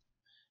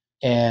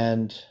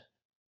 and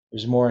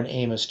there's more in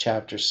Amos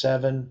chapter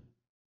 7.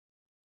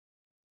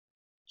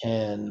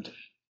 And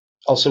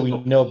also we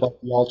know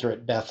about the altar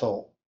at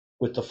Bethel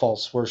with the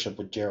false worship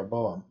with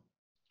Jeroboam.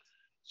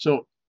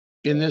 So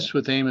in this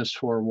with Amos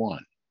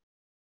 4:1,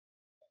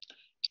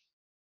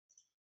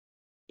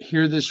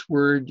 hear this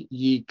word,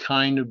 ye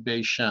kind of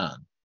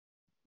Bashan,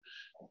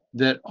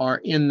 that are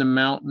in the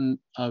mountain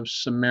of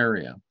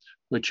Samaria,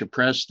 which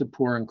oppress the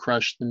poor and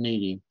crush the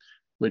needy,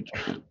 which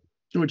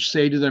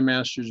say to their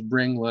masters,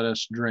 bring, let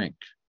us drink.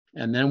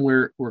 And then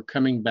we're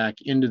coming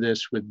back into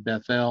this with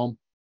Bethel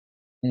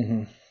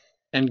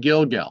and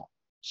Gilgal.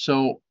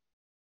 So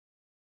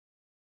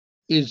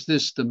is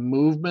this the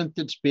movement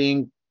that's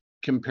being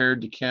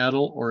compared to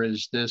cattle, or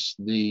is this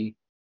the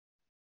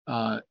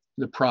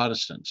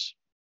Protestants?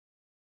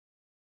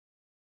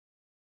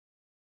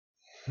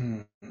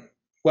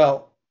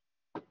 Well,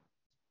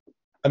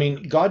 I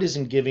mean, God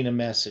isn't giving a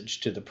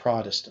message to the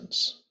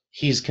Protestants.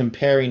 He's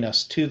comparing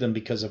us to them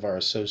because of our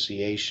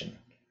association,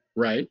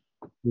 right,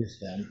 with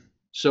them.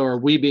 So are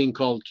we being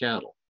called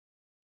cattle?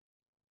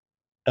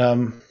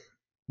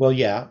 Well,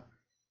 yeah.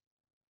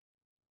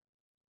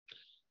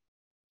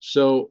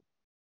 So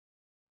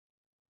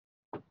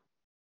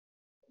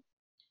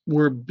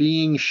we're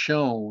being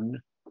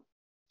shown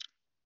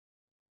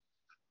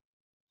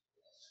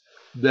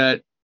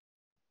that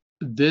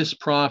this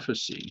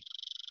prophecy,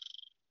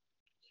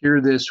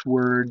 hear this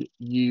word,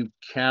 you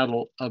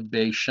cattle of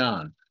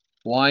Bashan.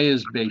 Why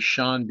is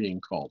Bashan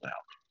being called out?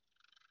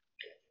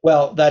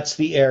 Well, that's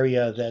the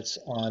area that's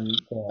on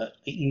the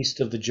east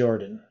of the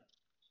Jordan.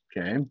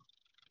 Okay.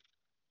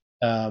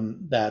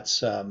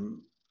 That's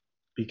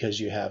because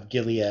you have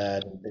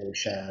Gilead and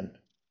Bashan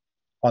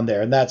on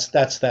there, and that's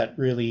that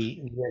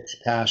really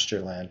rich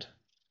pasture land.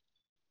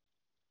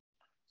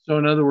 So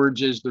in other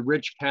words, is the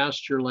rich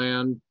pasture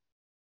land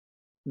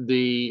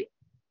a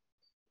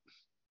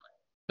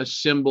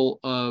symbol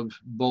of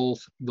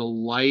both the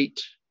light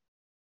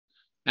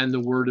and the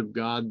word of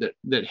God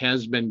that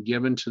has been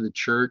given to the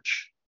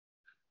church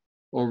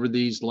over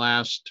these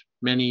last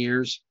many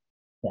years?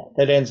 Yeah,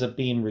 that ends up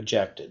being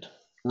rejected.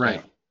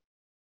 Right.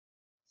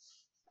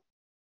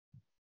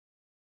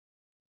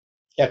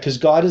 Yeah, because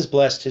God has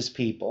blessed his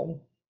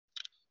people,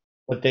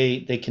 but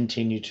they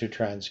continue to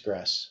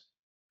transgress.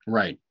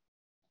 Right.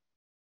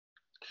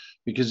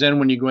 Because then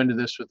when you go into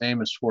this with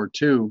Amos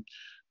 4:2,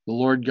 the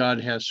Lord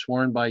God has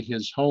sworn by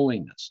his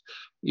holiness.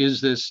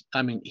 Is this,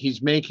 I mean,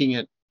 he's making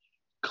it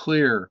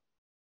clear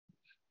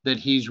that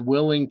he's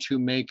willing to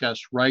make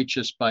us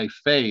righteous by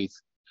faith,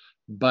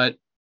 but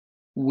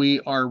we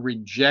are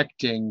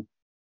rejecting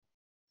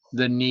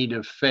the need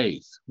of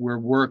faith. We're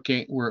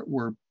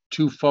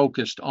too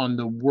focused on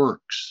the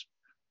works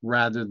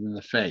rather than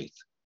the faith.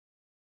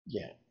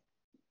 Yeah.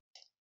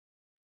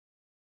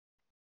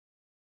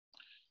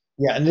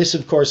 Yeah, and this,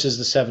 of course, is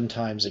the 7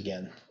 times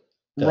again.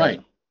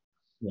 Right.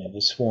 Yeah,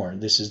 the sworn.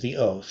 This is the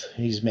oath.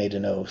 He's made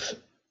an oath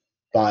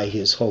by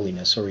his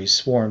holiness, or he's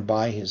sworn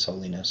by his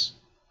holiness.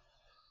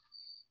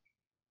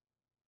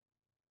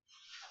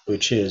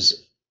 which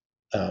is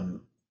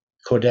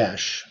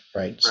Kodesh,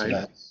 right? So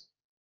Right.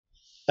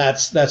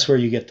 that's where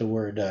you get the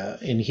word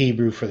in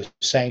Hebrew for the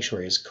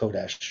sanctuary is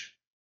Kodesh,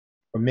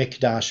 or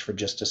Mikdash for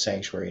just a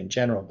sanctuary in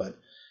general, but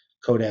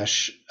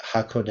Kodesh,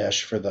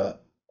 HaKodesh for the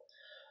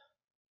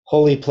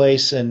holy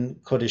place,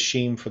 and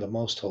Kodeshim for the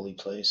most holy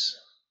place,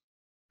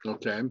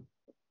 Okay.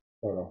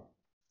 or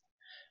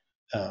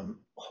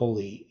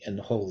holy and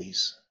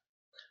holies.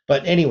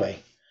 But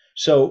anyway,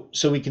 so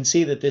we can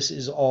see that this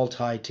is all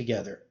tied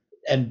together.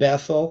 And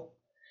Bethel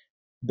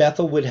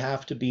would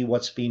have to be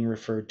what's being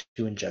referred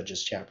to in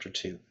Judges chapter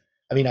 2.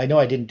 I mean, I know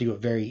I didn't do a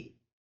very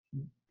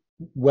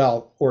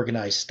well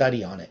organized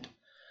study on it,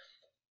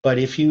 but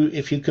if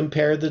you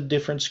compare the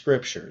different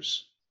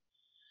scriptures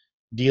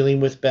dealing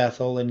with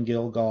Bethel and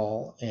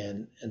Gilgal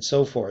and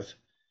so forth,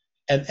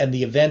 and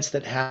the events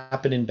that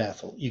happen in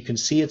Bethel, you can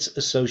see it's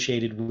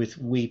associated with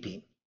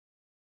weeping.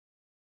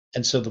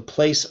 And so the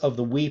place of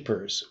the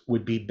weepers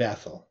would be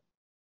Bethel.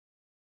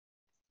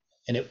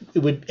 And it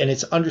would, and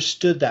it's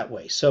understood that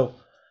way. So,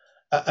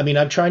 I mean,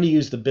 I'm trying to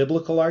use the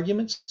biblical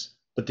arguments,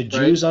 but the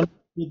Jews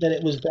understood that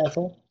it was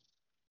Bethel.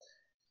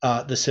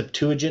 The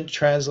Septuagint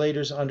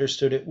translators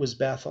understood it was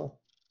Bethel.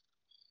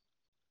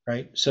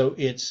 Right? So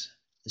it's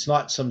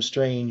not some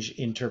strange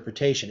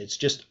interpretation. It's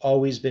just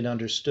always been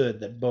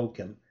understood that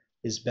Bochim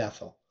is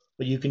Bethel.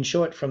 But you can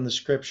show it from the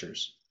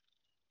scriptures,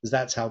 because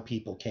that's how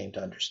people came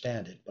to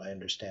understand it, by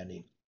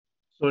understanding.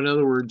 So in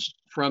other words,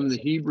 from the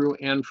Hebrew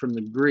and from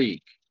the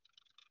Greek,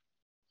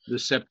 the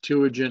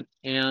Septuagint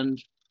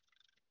and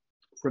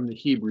from the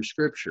Hebrew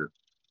scripture,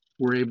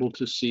 we're able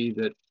to see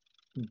that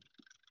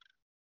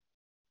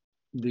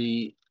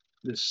the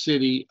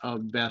city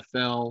of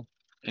Bethel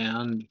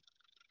and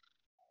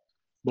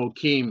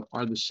Bochim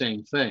are the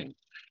same thing.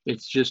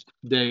 It's just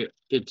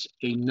it's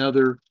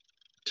another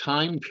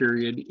time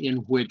period in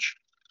which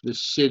the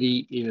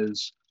city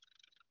is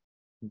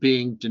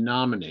being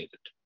denominated.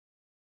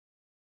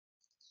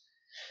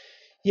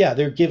 Yeah,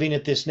 they're giving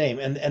it this name,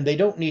 and they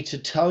don't need to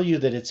tell you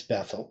that it's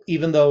Bethel,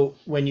 even though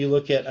when you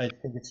look at, I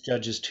think it's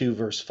Judges 2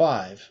 verse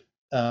 5,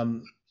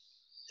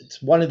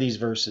 it's one of these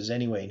verses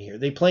anyway in here,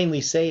 they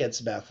plainly say it's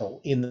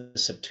Bethel in the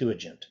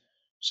Septuagint.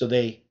 So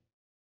they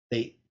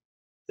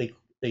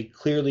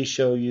clearly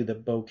show you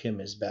that Bochim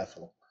is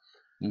Bethel.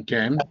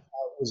 Okay. That's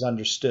how it was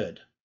understood.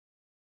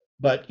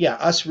 But yeah,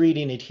 us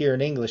reading it here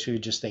in English, we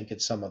would just think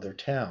it's some other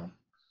town.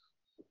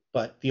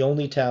 But the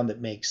only town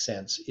that makes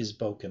sense is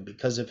Bochim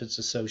because of its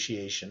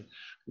association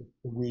with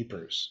the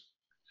reapers.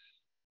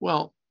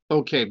 Well,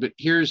 okay, but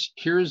here's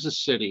a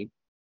city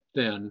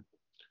then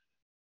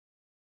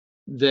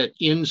that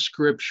in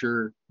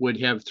scripture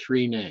would have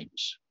three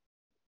names,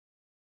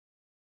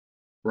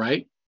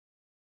 right?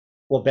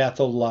 Well,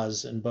 Bethel,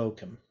 Luz, and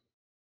Bochim.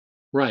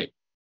 Right.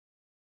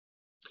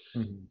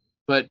 Mm-hmm.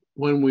 But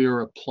when we are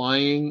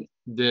applying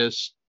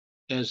this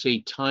as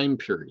a time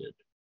period,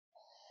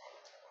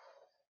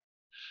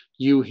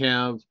 you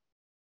have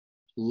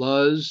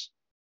Luz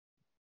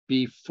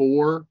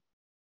before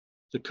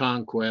the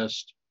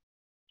conquest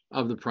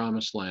of the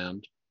promised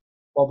land.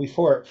 Well,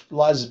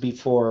 Luz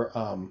before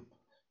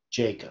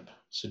Jacob.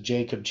 So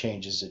Jacob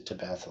changes it to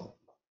Bethel.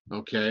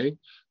 Okay.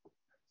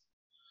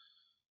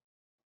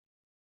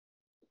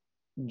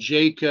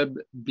 Jacob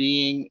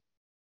being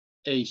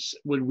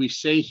would we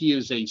say he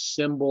is a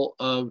symbol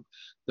of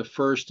the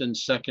first and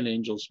second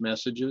angel's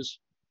messages?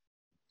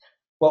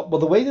 Well,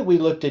 the way that we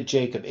looked at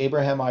Jacob,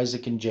 Abraham,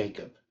 Isaac, and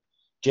Jacob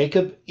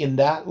in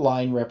that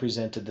line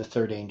represented the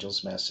third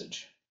angel's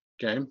message.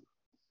 Okay.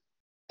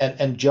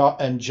 And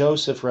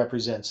Joseph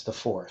represents the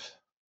fourth.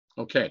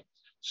 Okay.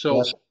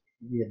 So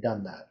we had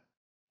done that.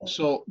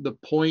 So the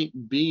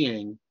point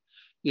being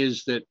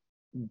is that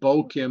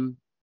Bochim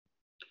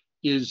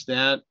is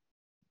that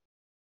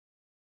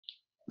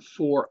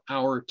for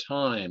our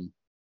time,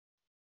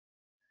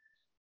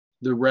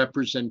 the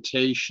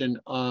representation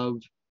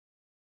of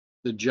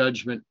the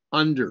judgment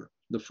under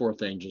the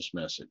fourth angel's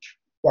message.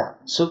 Yeah.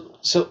 So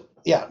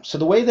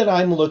the way that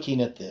I'm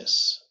looking at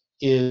this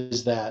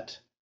is that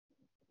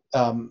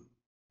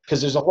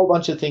because there's a whole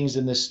bunch of things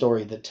in this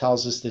story that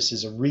tells us this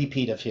is a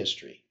repeat of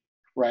history.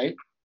 Right.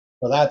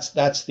 Well,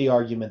 that's the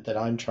argument that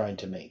I'm trying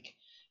to make,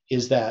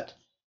 is that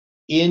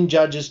in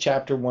Judges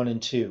chapter 1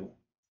 and 2,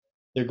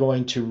 they're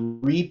going to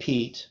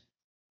repeat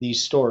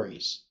these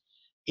stories,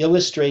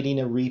 illustrating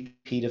a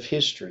repeat of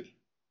history.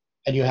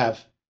 And you have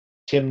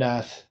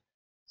Timnath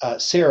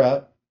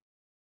Serah,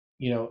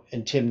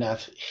 and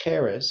Timnath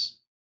Heres,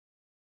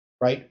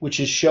 right, which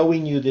is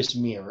showing you this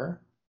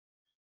mirror.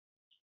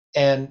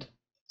 And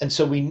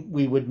so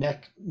we would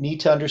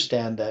need to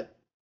understand that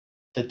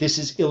this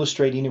is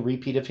illustrating a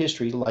repeat of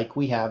history like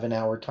we have in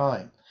our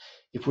time.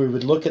 If we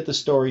would look at the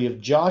story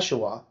of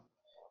Joshua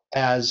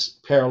as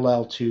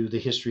parallel to the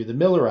history of the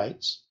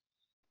Millerites,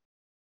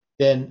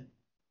 then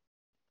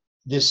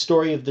this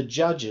story of the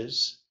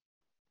Judges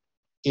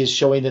is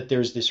showing that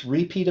there's this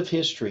repeat of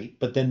history,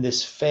 but then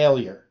this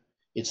failure.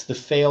 It's the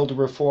failed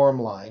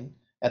reform line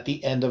at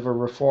the end of a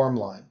reform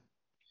line.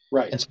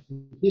 Right. And so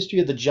the history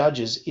of the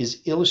Judges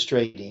is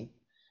illustrating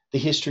the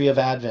history of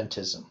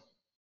Adventism.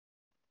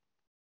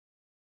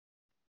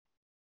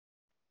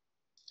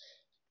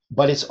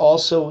 But it's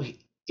also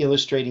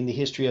illustrating the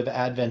history of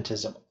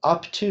Adventism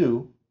up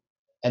to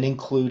and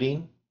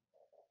including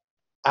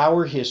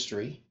our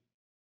history,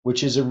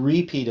 which is a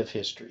repeat of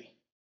history.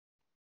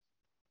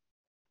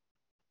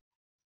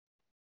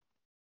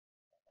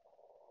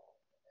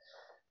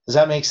 Does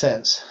that make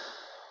sense?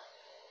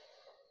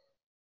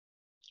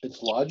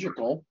 It's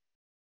logical.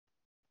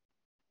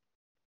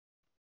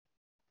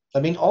 I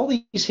mean, all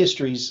these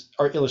histories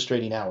are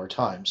illustrating our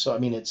time. So, I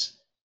mean, it's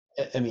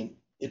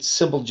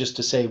simple just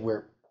to say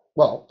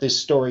this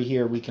story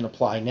here we can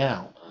apply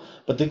now.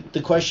 But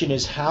the question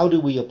is, how do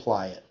we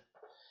apply it?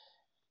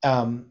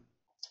 And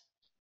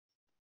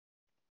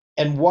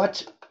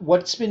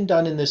what's been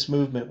done in this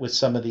movement with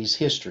some of these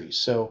histories?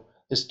 So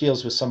this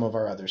deals with some of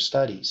our other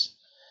studies.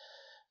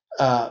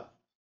 But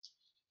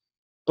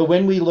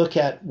when we look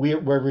at, we're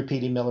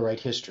repeating Millerite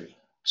history.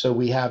 So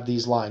we have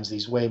these lines,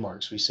 these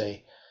waymarks. We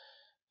say,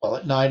 well,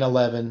 at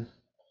 9/11,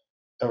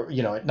 or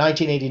at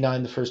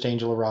 1989, the first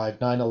angel arrived.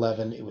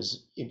 9/11,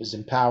 it was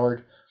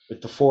empowered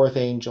with the fourth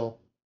angel,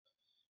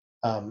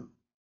 and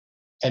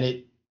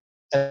then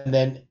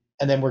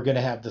we're going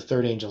to have the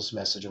third angel's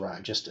message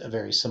arrive. Just a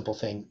very simple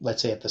thing.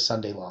 Let's say at the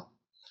Sunday Law.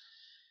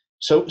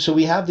 So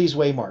we have these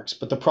waymarks,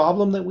 but the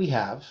problem that we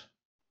have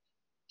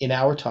in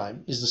our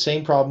time is the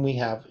same problem we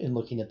have in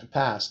looking at the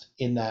past,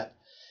 in that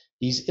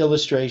these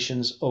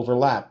illustrations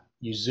overlap.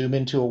 You zoom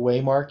into a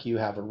waymark, you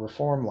have a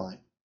reform line.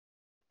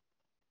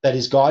 That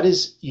is, God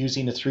is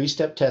using a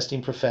three-step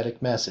testing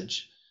prophetic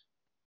message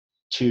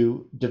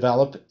to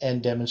develop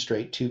and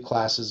demonstrate two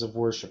classes of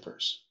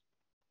worshipers.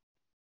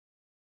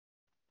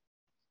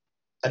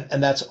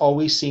 And that's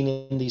always seen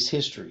in these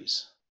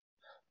histories.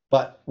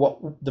 But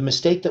the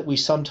mistake that we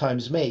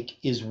sometimes make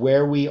is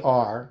where we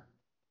are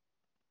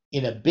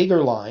in a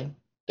bigger line,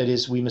 that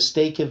is, we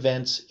mistake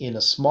events in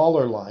a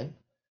smaller line,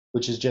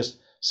 which is just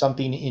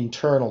something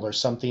internal or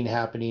something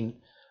happening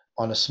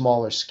on a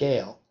smaller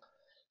scale.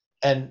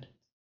 And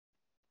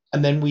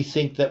then we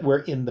think that we're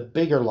in the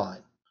bigger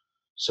line.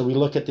 So we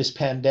look at this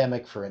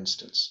pandemic, for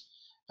instance,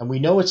 and we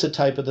know it's a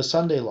type of the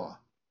Sunday Law.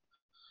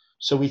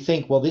 So we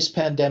think, well, this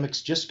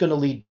pandemic's just going to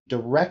lead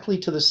directly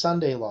to the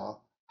Sunday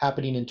Law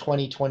happening in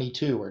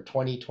 2022 or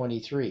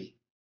 2023.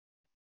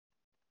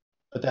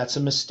 But that's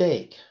a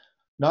mistake.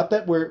 Not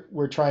that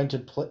we're trying to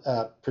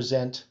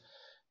present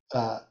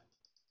a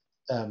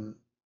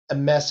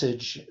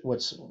message.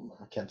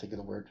 I can't think of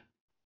the word.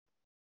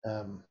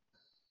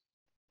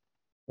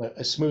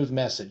 A smooth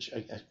message.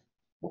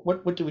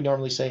 What do we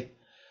normally say?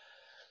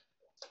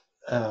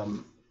 A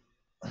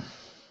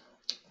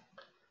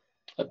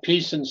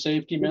peace and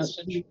safety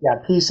message? Yeah,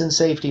 peace and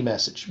safety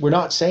message. We're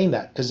not saying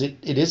that, because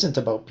it isn't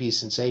about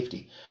peace and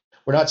safety.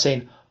 We're not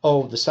saying,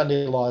 oh, the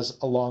Sunday Law is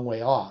a long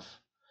way off.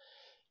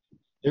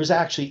 There's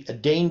actually a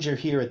danger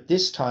here at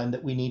this time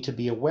that we need to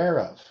be aware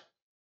of.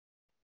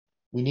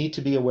 We need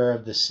to be aware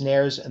of the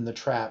snares and the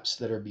traps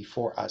that are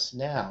before us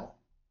now.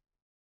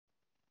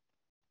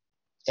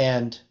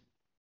 And,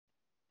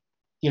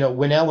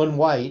 when Ellen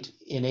White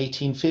in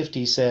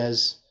 1850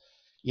 says,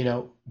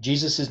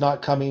 Jesus is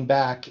not coming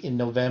back in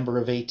November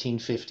of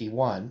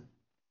 1851,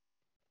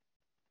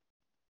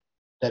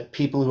 that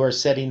people who are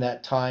setting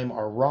that time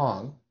are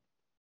wrong,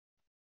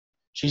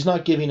 she's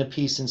not giving a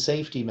peace and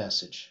safety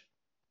message.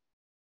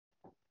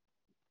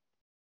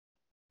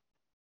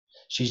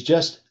 She's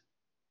just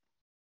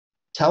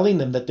telling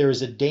them that there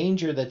is a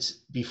danger that's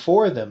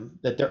before them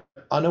that they're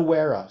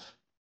unaware of.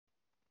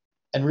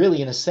 And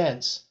really, in a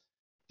sense,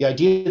 the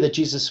idea that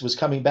Jesus was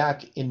coming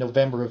back in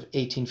November of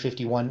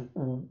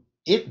 1851,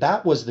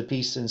 that was the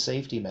peace and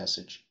safety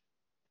message.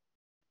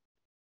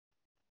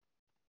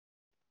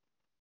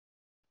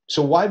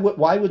 So why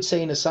would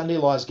saying a Sunday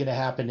Law is going to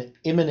happen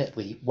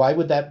imminently, why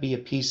would that be a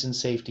peace and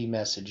safety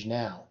message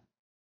now?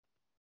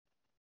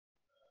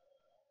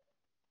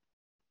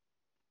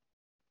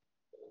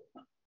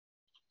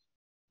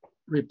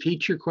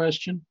 Repeat your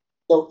question.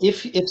 So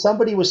if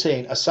somebody was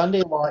saying a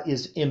Sunday Law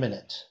is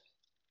imminent,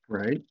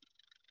 right,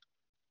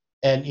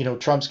 and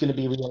Trump's going to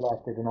be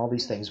reelected and all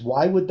these things,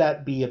 why would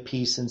that be a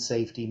peace and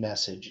safety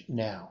message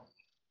now?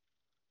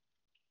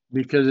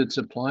 Because it's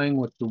applying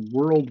what the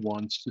world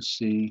wants to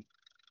see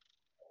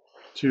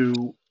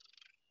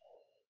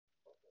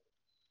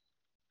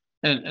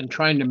and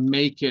trying to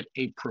make it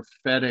a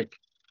prophetic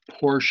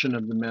portion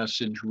of the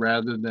message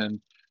rather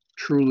than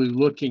truly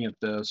looking at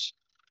this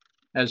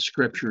as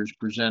Scripture is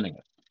presenting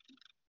it.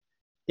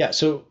 Yeah,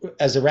 so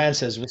as Iran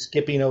says, we're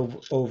skipping over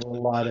a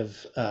lot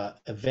of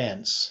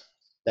events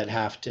that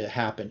have to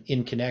happen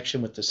in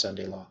connection with the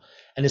Sunday Law,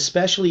 and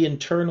especially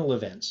internal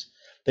events.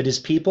 That is,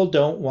 people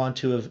don't want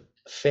to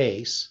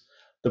face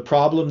the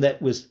problem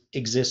that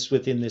exists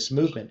within this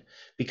movement,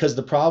 because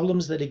the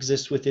problems that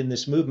exist within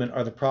this movement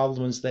are the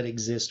problems that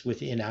exist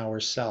within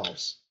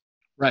ourselves.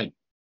 Right.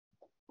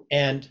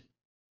 And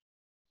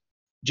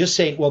just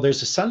saying, well,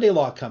 there's a Sunday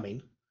Law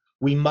coming,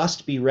 we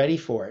must be ready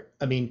for it.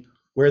 I mean,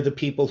 we're the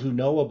people who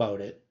know about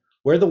it.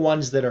 We're the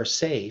ones that are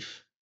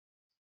safe.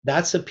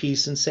 That's a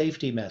peace and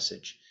safety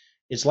message.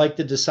 It's like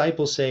the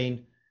disciples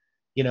saying,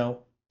 you know,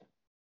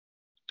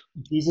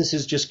 Jesus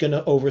is just going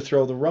to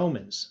overthrow the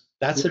Romans.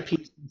 That's a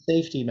peace and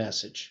safety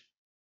message.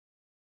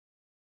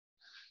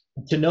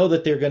 To know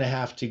that they're going to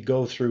have to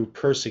go through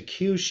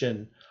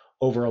persecution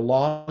over a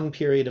long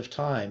period of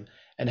time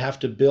and have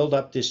to build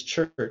up this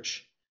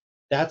church,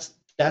 that's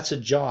a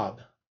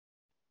job.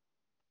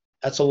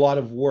 That's a lot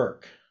of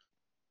work.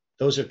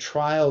 Those are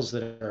trials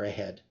that are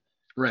ahead.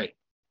 Right.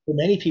 For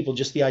many people,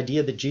 just the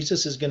idea that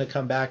Jesus is going to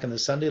come back and the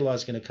Sunday law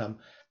is going to come,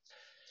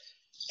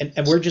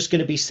 and we're just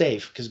going to be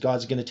safe because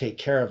God's going to take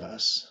care of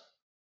us.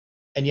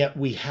 And yet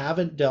we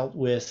haven't dealt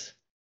with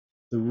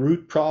the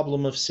root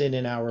problem of sin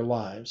in our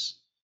lives.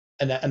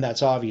 And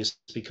that's obvious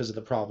because of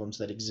the problems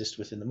that exist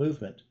within the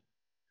movement.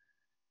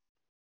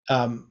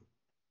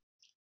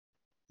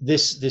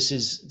 This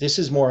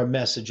is more a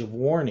message of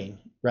warning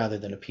rather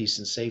than a peace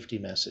and safety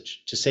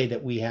message, to say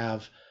that we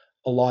have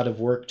a lot of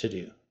work to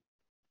do.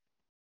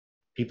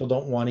 People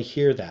don't want to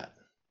hear that.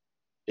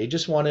 They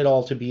just want it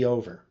all to be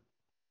over.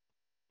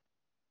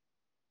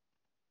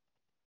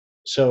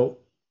 So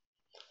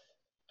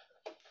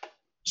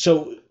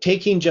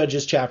taking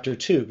Judges chapter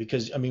 2,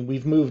 because I mean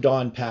we've moved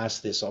on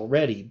past this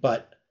already,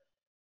 but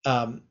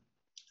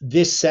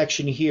this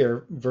section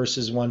here,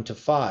 verses 1 to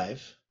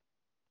 5,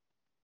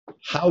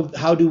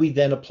 how do we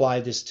then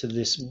apply this to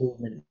this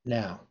movement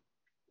now?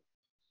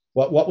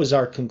 What was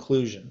our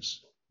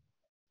conclusions?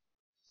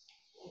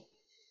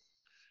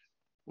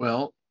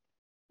 Well,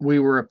 we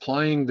were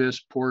applying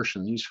this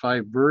portion, these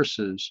 5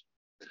 verses,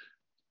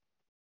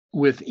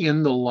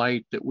 within the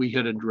light that we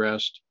had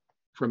addressed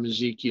from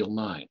Ezekiel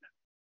 9.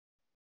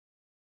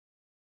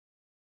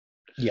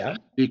 Yeah.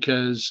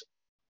 Because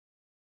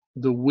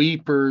the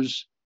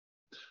weepers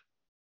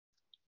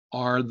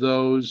are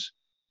those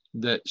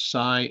that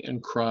sigh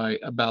and cry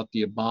about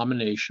the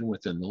abomination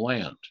within the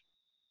land.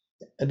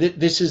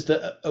 This is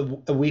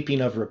a weeping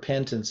of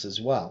repentance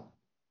as well.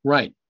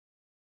 Right.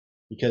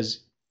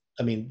 Because,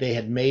 I mean, they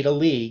had made a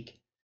league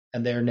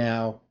and they're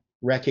now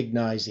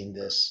recognizing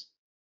this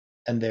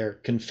and they're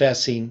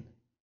confessing.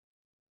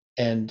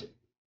 And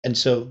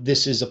so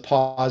this is a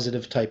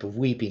positive type of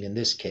weeping in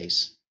this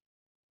case.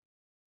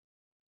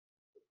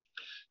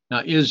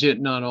 Now, is it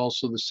not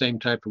also the same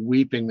type of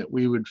weeping that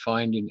we would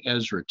find in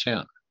Ezra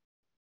 10?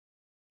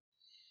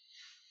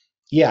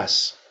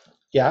 Yes.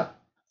 Yeah.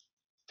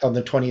 On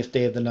the 20th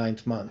day of the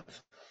 9th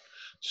month.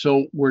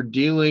 So we're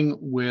dealing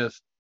with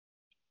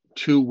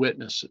 2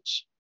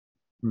 witnesses.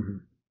 Mm-hmm.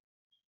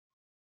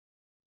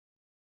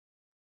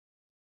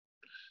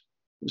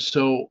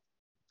 So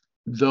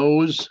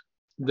those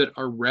that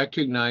are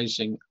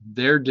recognizing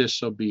their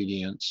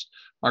disobedience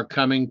are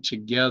coming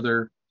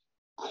together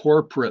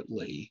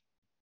corporately,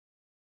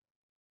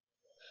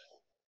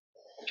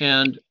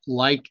 and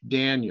like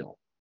Daniel,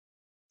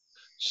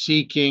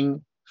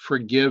 seeking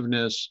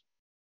forgiveness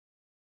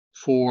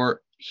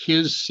for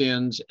his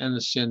sins and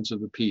the sins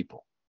of the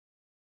people.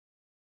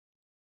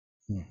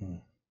 Mm-hmm.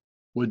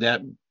 Would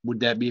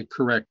that be a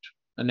correct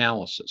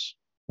analysis?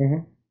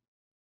 Mm-hmm.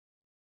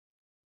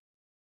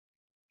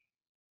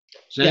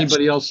 Does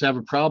anybody else have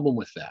a problem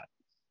with that?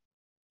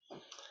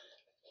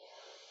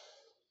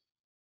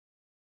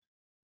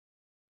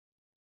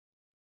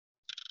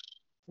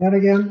 That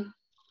again?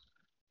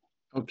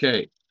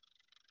 Okay.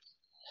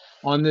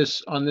 On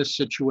this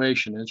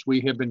situation, as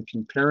we have been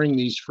comparing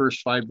these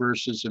first 5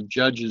 verses of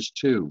Judges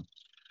 2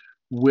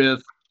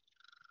 with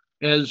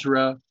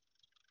Ezra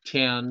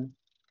 10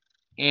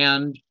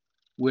 and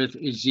with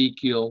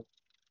Ezekiel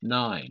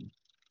 9,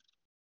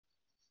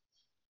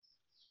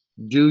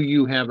 do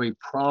you have a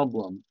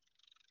problem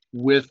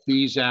with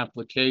these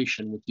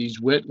application, with these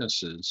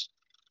witnesses,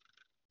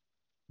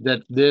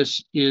 that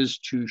this is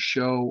to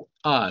show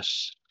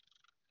us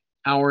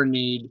our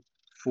need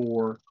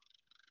for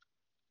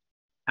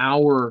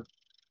our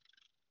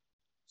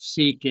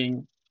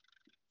seeking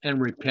and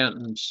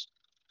repentance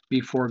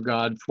before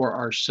God for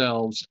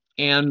ourselves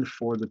and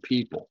for the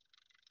people?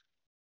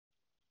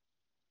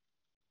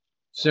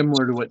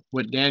 Similar to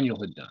what Daniel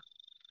had done.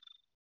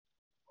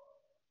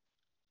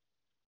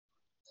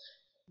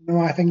 No,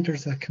 I think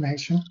there's a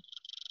connection.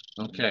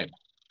 Okay.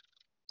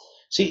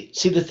 See,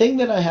 the thing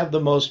that I have the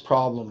most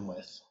problem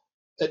with,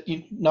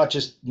 not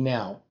just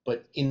now,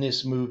 but in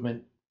this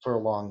movement for a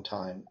long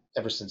time,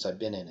 ever since I've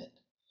been in it,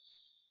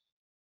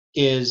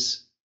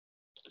 is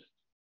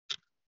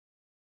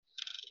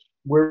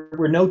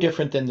we're no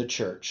different than the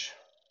church.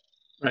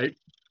 Right.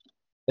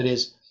 That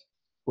is,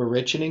 we're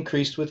rich and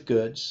increased with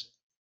goods.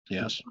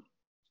 Yes. I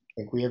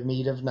think we have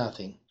need of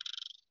nothing.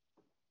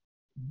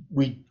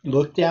 We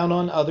look down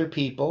on other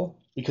people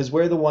because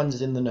we're the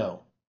ones in the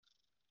know.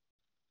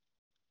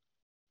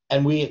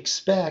 And we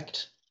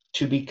expect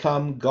to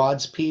become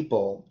God's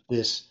people,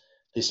 this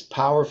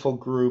powerful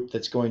group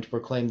that's going to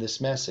proclaim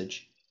this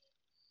message.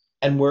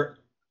 And we're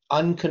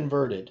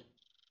unconverted.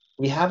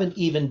 We haven't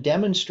even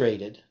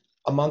demonstrated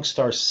amongst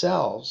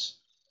ourselves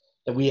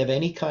that we have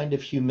any kind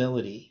of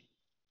humility.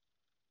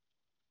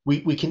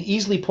 We can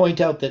easily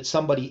point out that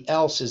somebody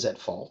else is at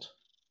fault.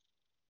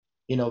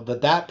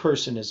 that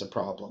person is a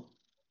problem.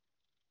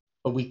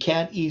 But we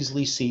can't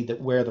easily see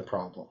that we're the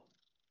problem.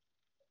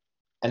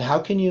 And how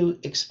can you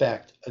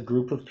expect a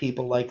group of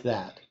people like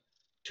that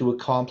to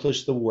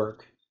accomplish the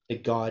work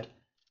that God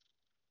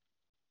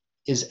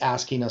is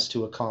asking us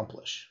to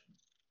accomplish?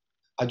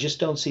 I just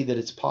don't see that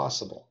it's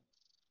possible.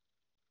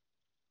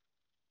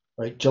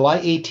 Right? July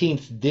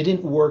 18th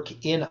didn't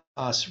work in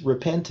us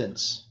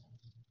repentance.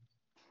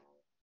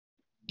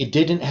 It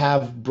didn't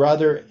have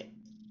brother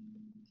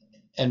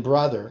and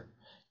brother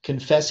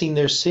confessing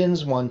their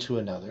sins one to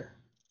another.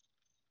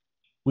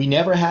 We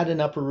never had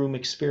an upper room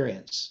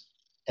experience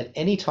at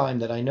any time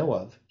that I know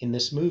of in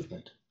this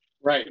movement.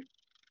 Right.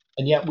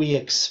 And yet we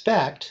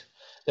expect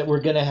that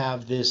we're going to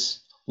have this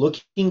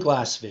looking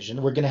glass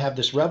vision. We're going to have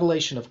this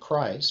revelation of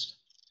Christ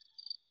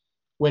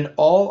when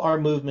all our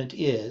movement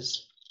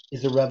is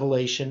a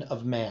revelation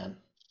of man.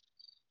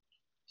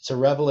 It's a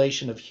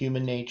revelation of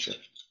human nature.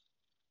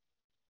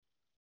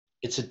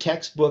 It's a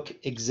textbook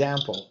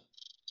example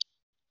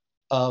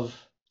of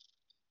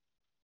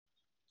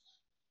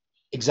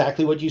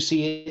exactly what you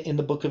see in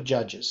the book of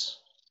Judges,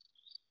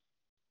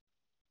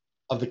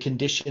 of the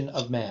condition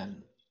of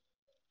man.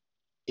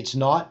 It's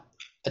not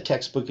a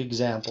textbook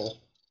example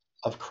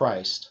of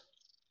Christ.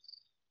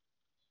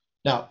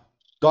 Now,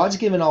 God's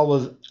given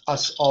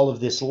us all of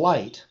this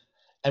light,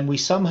 and we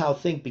somehow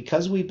think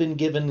because we've been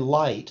given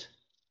light,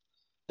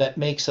 that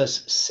makes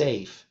us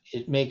safe.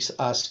 It makes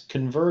us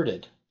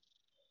converted.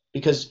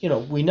 Because,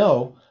 we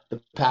know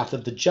the path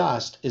of the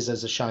just is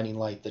as a shining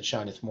light that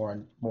shineth more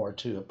and more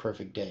to a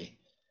perfect day.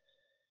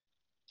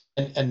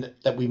 And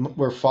that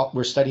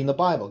we're studying the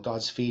Bible.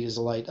 God's feet is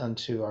a light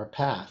unto our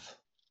path,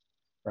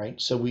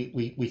 right? So we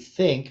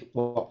think,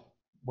 well,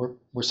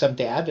 we're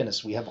Seventh-day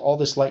Adventists. We have all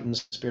this light in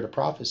the spirit of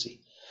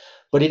prophecy,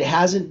 but it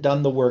hasn't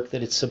done the work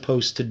that it's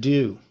supposed to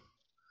do.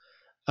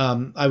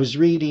 I was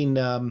reading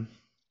the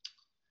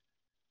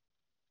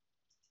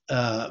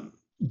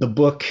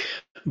book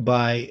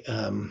by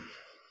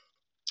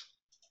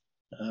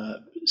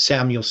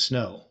Samuel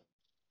Snow.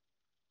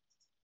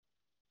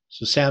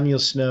 So Samuel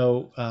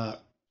Snow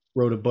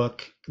wrote a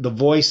book, The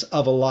Voice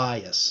of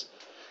Elias,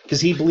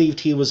 because he believed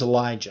he was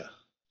Elijah,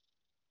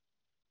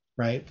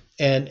 right?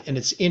 And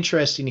it's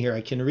interesting here. I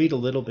can read a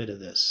little bit of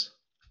this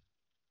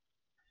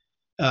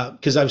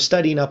because I was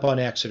studying up on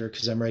Exeter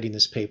because I'm writing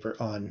this paper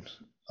on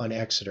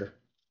Exeter.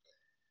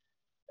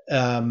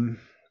 The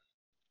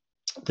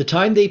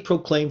time they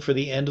proclaimed for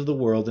the end of the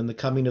world and the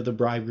coming of the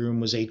bridegroom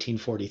was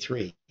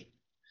 1843.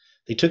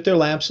 They took their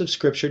lamps of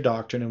scripture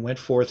doctrine and went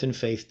forth in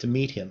faith to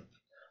meet him.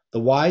 The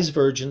wise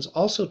virgins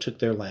also took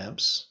their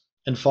lamps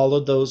and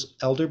following those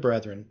elder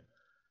brethren,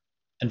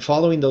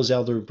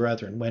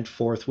 went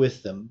forth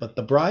with them. But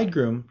the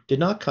bridegroom did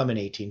not come in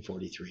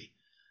 1843.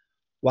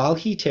 While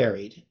he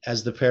tarried,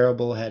 as the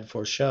parable had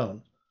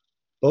foreshown,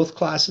 both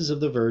classes of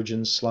the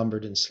virgins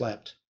slumbered and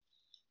slept.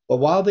 But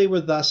while they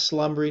were thus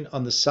slumbering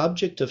on the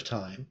subject of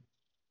time,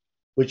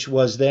 which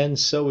was then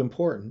so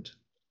important,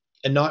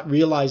 and not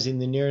realizing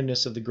the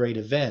nearness of the great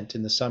event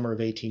in the summer of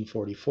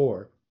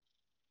 1844,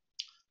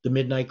 the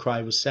midnight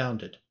cry was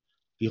sounded,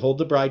 Behold,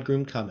 the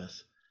bridegroom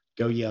cometh,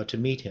 go ye out to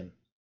meet him.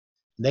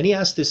 And then he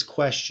asked this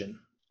question,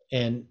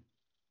 and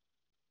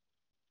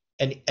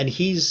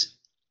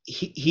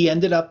he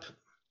ended up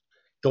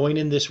going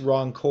in this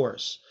wrong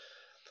course.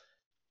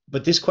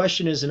 But this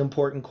question is an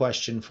important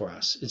question for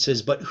us. It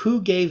says, but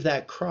who gave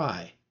that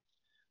cry?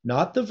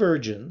 Not the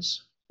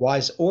virgins,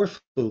 wise or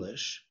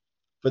foolish,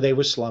 for they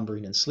were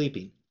slumbering and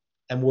sleeping,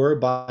 and were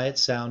by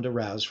its sound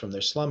aroused from their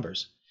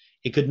slumbers.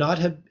 It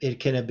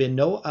can have been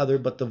no other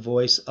but the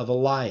voice of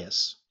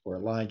Elias, or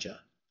Elijah,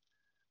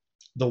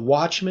 the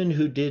watchman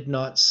who did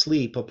not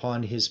sleep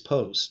upon his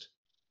post.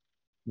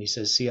 And he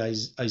says, see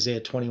Isaiah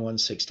 21,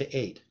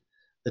 6-8.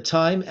 The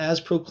time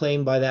as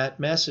proclaimed by that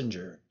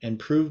messenger and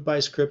proved by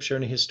scripture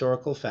and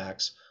historical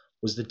facts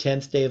was the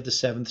 10th day of the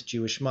 7th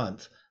Jewish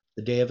month,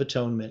 the Day of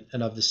Atonement,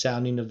 and of the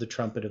sounding of the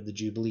trumpet of the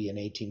Jubilee in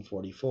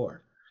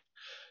 1844.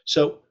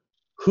 So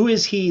who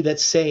is he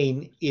that's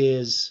saying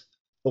is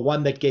the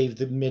one that gave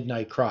the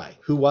midnight cry?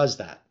 Who was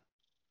that,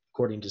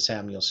 according to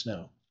Samuel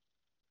Snow?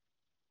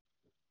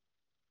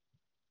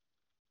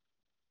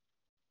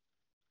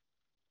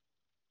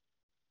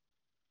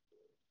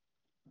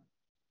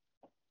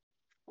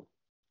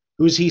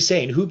 Who's he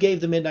saying? Who gave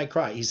the midnight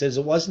cry? He says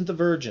it wasn't the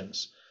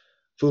virgins,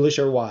 foolish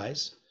or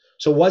wise.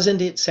 So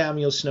wasn't it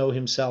Samuel Snow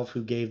himself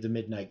who gave the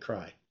midnight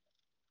cry?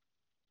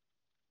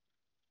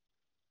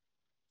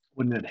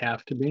 Wouldn't it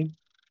have to be?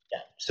 Yeah.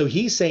 So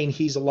he's saying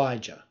he's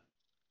Elijah.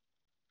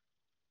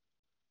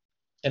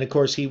 And of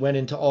course, he went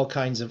into all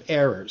kinds of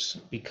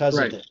errors because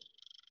of it.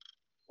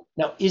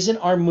 Now, isn't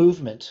our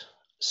movement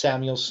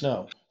Samuel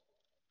Snow?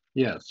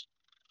 Yes.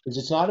 Because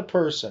it's not a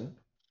person.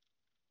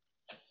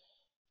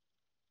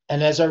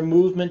 And has our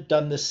movement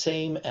done the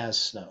same as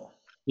Snow?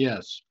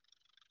 Yes.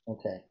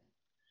 Okay.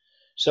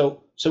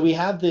 So we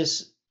have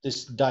this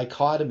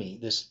dichotomy,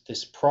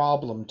 this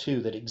problem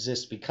too that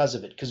exists because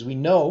of it. Because we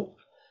know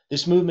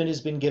this movement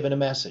has been given a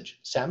message.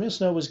 Samuel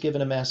Snow was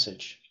given a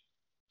message.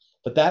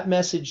 But that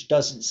message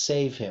doesn't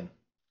save him.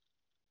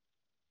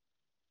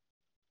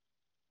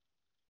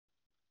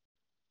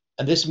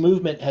 And this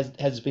movement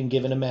has been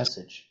given a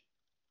message.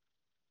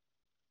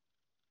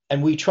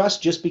 And we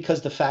trust just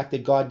because the fact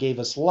that God gave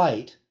us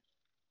light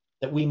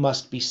that we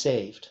must be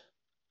saved.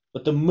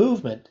 But the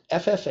movement,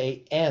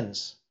 FFA,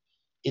 ends.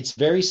 It's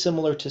very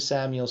similar to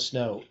Samuel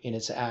Snow in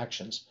its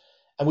actions.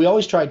 And we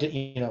always tried to,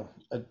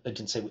 I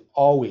didn't say we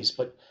always,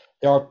 but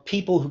there are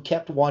people who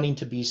kept wanting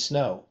to be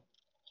Snow.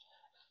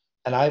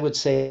 And I would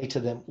say to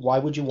them, why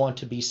would you want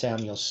to be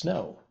Samuel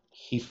Snow?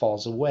 He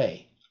falls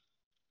away.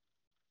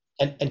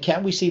 And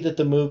can't we see that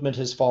the movement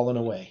has fallen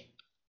away?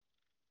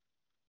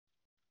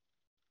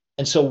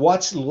 And so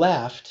what's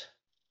left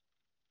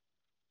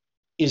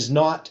is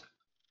not,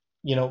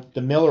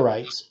 the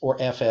Millerites or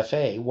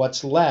FFA.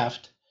 What's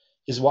left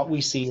is what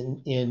we see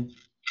in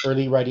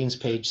Early Writings,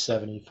 page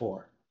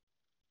 74.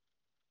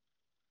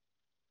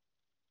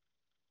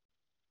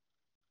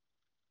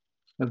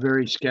 A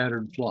very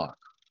scattered flock.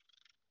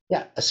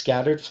 Yeah, a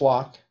scattered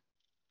flock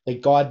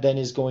that God then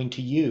is going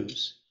to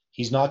use.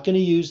 He's not going to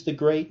use the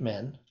great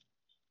men,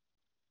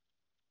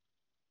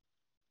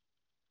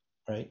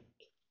 right?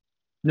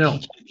 No,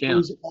 he can't.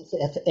 use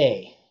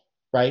FFA,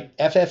 right?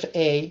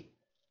 FFA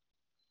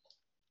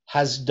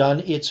has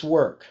done its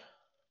work.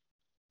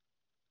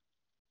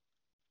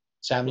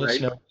 Samuel Right.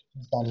 Snow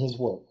has done his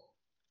work,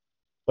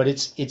 but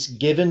it's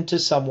given to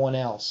someone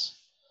else.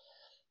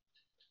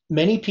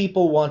 Many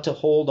people want to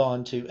hold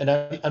on to, and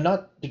I'm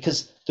not,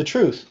 because the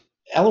truth,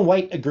 Ellen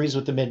White agrees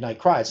with the Midnight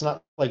Cry. It's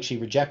not like she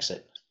rejects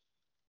it.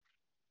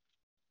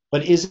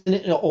 But isn't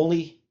it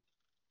only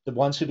the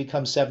ones who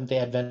become Seventh-day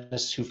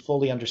Adventists who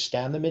fully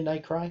understand the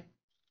Midnight Cry?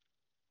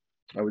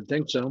 I would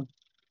think so.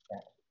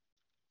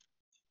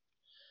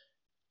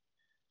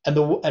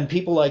 And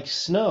people like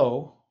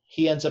Snow,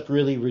 he ends up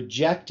really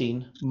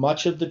rejecting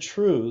much of the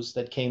truths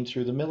that came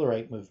through the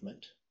Millerite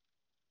movement.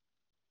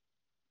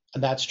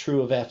 And that's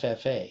true of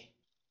FFA.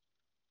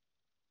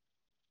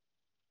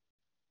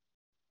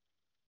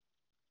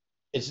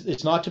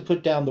 It's not to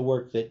put down the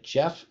work that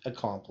Jeff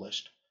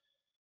accomplished,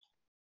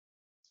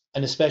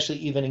 and especially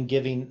even in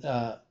giving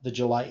the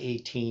July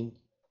 18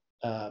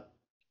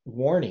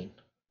 warning,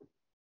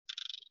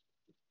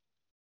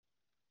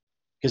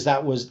 because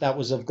that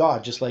was of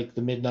God, just like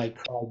the Midnight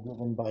Cry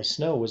given by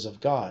Snow was of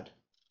God.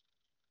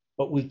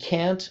 But we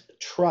can't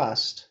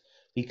trust,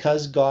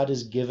 because God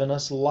has given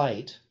us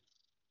light,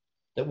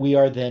 that we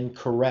are then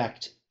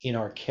correct in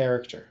our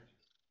character.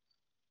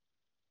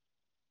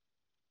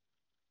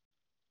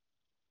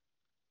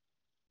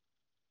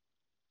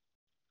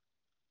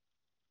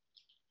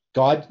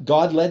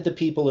 God led the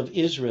people of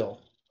Israel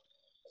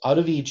out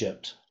of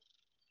Egypt,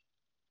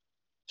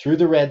 through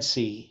the Red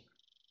Sea.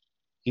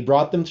 He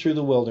brought them through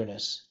the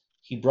wilderness.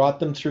 He brought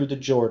them through the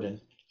Jordan.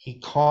 He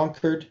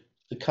conquered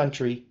the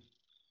country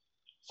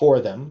for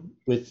them,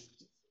 with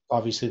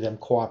obviously them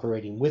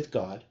cooperating with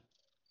God.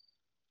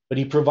 But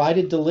he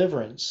provided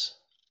deliverance,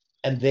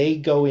 and they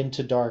go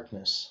into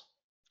darkness.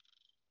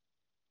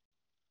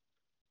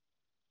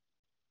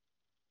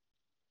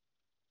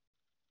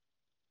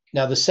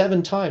 Now, the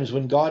 7 times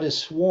when God has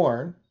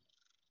sworn,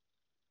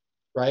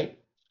 right?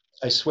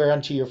 I swear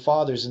unto your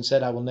fathers and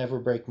said, I will never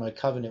break my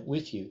covenant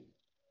with you.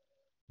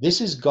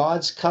 This is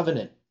God's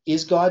covenant.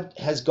 Has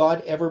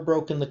God ever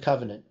broken the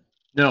covenant?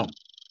 No.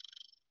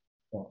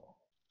 No.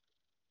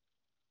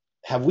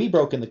 Have we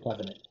broken the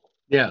covenant?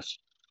 Yes.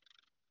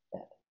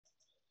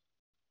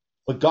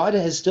 But God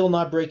is still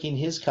not breaking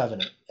his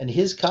covenant, and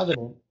his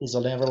covenant is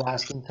an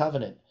everlasting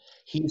covenant.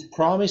 He's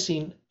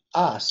promising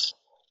us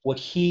what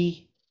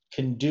he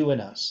can do in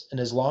us.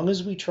 And as long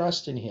as we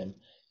trust in him,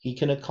 he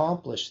can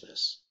accomplish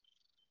this.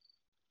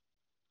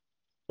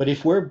 But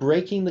if we're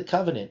breaking the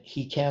covenant,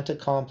 he can't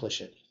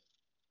accomplish it.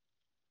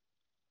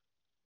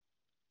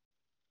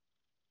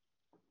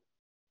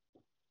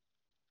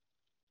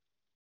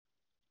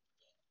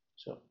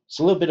 So it's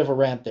a little bit of a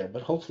rant there,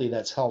 but hopefully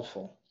that's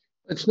helpful.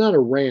 It's not a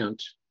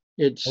rant.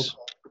 It's Okay.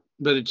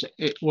 but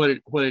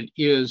what it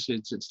is,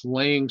 it's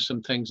laying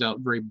some things out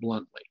very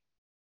bluntly.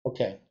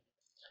 Okay,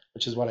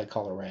 which is what I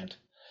call a rant.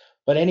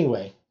 But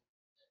anyway,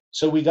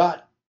 so we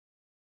got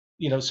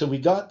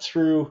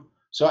through.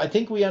 So I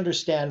think we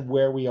understand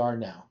where we are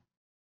now.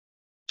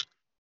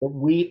 That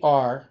we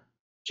are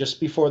just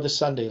before the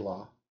Sunday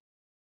law,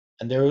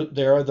 and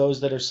there are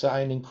those that are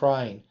sighing and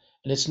crying.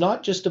 And it's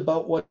not just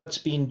about what's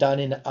being done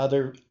in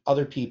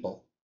other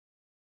people.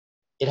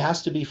 It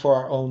has to be for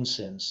our own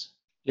sins.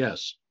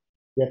 Yes.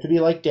 We have to be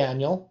like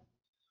Daniel,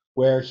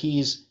 where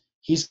he's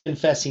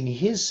confessing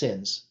his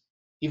sins,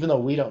 even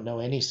though we don't know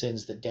any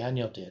sins that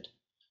Daniel did.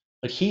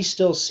 But he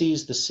still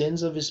sees the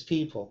sins of his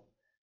people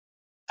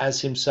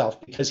as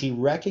himself, because he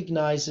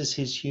recognizes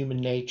his human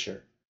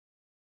nature.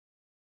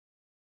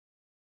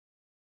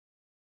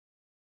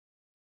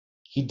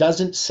 He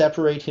doesn't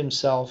separate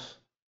himself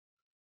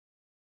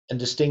and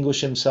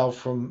distinguish himself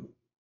from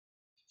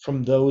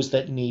those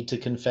that need to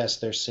confess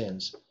their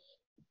sins.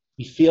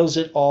 He feels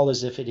it all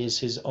as if it is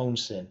his own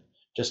sin,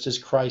 just as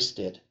Christ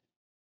did.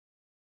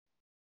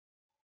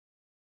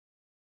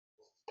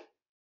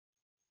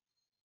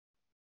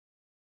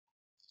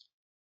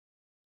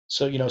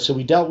 So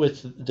we dealt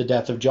with the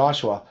death of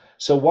Joshua.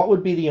 So what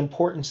would be the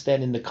importance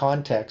then in the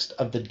context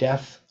of the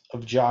death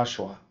of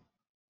Joshua?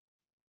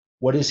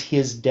 What is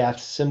his death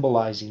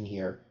symbolizing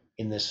here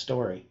in this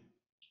story?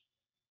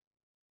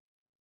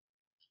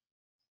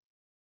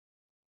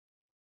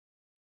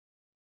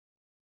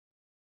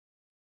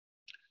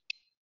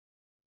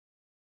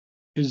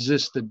 Is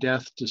this the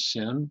death to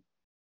sin?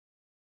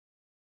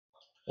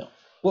 No.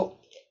 Well,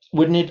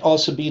 wouldn't it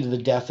also be the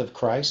death of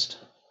Christ?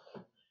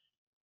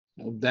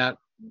 Well, that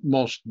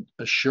most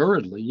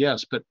assuredly,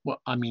 yes. But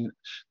I mean,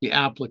 the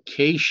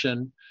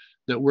application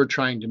that we're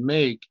trying to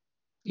make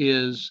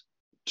is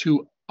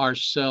to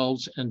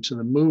ourselves and to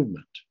the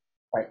movement.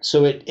 Right.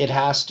 So it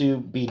has to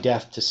be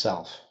death to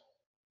self.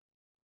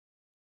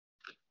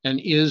 And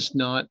is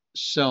not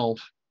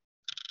self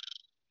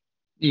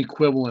the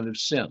equivalent of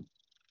sin?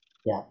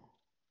 Yeah.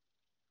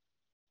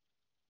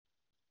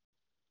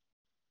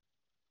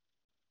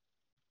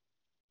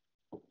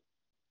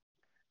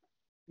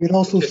 We'd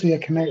also see a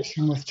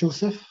connection with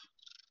Joseph.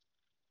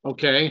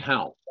 Okay,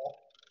 how?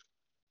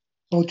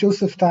 Well,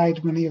 Joseph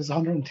died when he was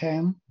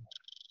 110,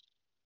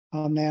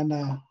 and then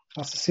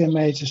that's the same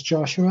age as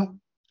Joshua.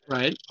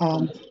 Right.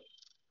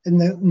 In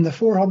the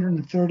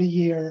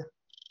 430-year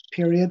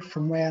period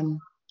from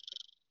when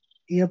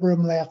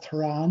Abram left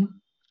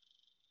Haran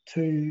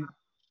to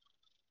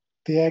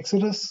the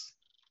Exodus,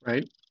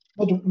 right,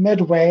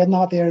 midway in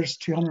that there's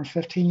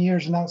 215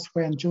 years, and that's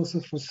when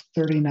Joseph was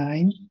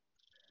 39.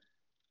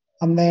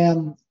 And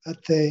then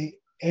at the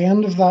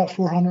end of that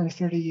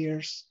 430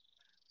 years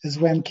is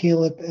when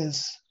Caleb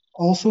is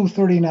also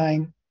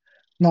 39.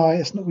 Now,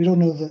 we don't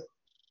know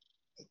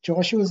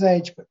Joshua's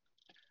age, but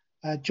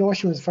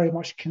Joshua is very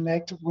much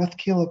connected with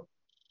Caleb.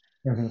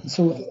 Mm-hmm.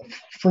 So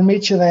from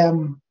each of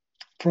them,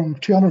 from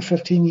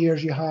 215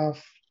 years, you have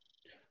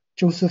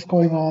Joseph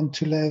going on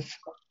to live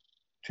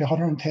to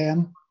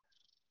 110.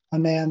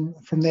 And then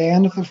from the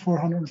end of the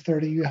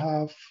 430, you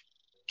have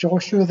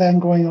Joshua then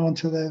going on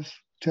to live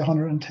to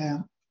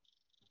 110.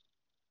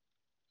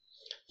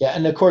 Yeah,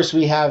 and of course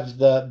we have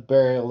the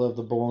burial of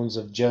the bones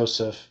of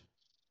Joseph,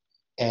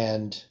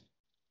 and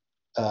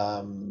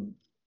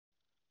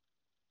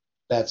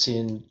that's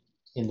in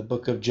the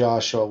book of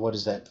Joshua. What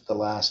is that? The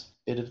last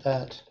bit of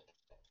that?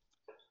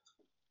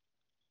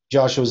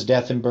 Joshua's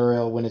death and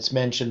burial. When it's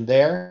mentioned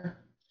there,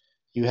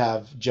 you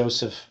have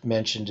Joseph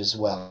mentioned as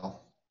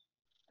well.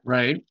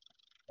 Right.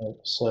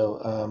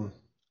 So,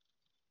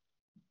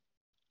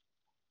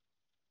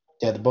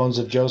 yeah, the bones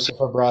of Joseph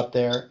are brought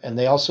there, and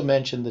they also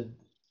mention the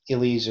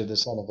Eleazar, the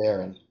son of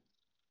Aaron,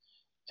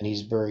 and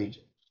he's buried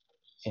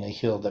in a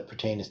hill that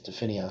pertaineth to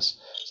Phinehas.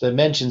 So it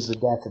mentions the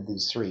death of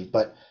these three,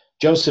 but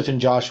Joseph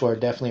and Joshua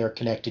definitely are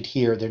connected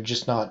here. They're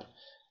just not,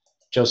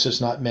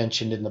 Joseph's not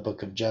mentioned in the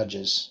book of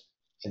Judges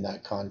in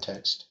that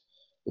context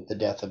with the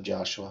death of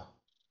Joshua.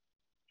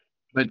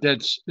 But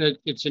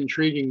it's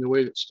intriguing the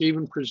way that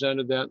Stephen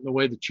presented that and the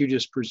way that you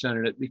just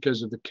presented it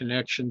because of the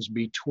connections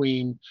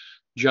between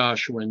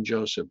Joshua and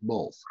Joseph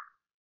both.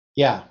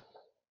 Yeah,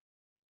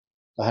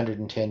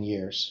 110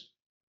 years.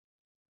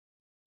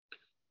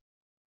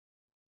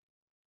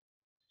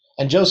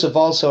 And Joseph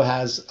also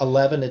has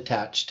 11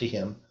 attached to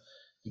him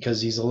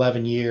because he's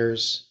 11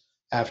 years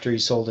after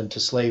he's sold into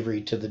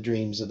slavery to the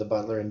dreams of the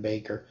butler and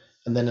baker,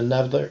 and then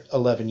another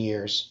 11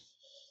 years,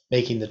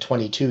 making the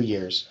 22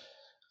 years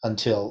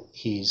until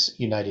he's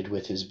united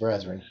with his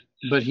brethren.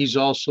 But he's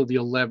also the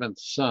 11th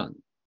son.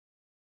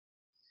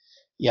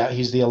 Yeah,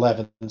 he's the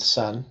 11th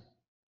son.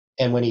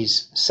 And when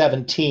he's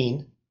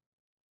 17,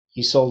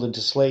 he's sold into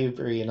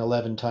slavery, and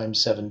 11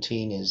 times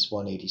 17 is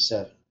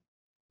 187.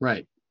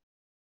 Right.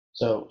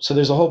 So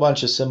there's a whole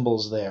bunch of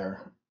symbols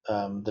there.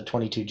 The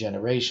 22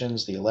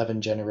 generations, the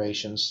 11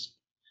 generations,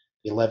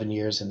 the 11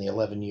 years and the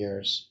 11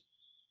 years,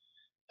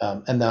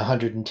 and the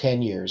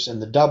 110 years.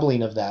 And the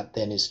doubling of that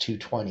then is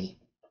 220.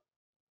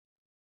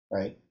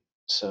 Right?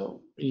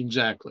 So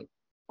exactly.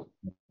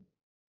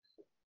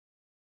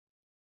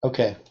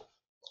 Okay.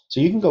 So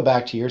you can go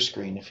back to your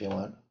screen if you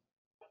want.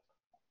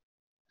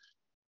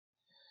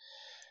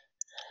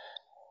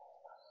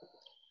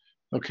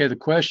 Okay, the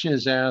question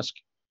is asked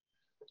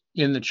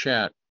in the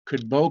chat.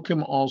 Could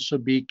Bochum also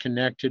be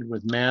connected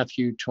with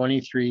Matthew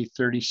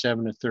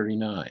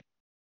 23:37-39?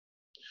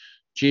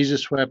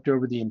 Jesus wept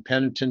over the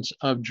impenitence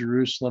of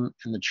Jerusalem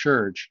and the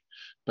church,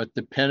 but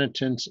the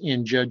penitents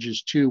in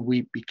Judges 2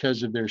 weep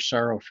because of their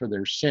sorrow for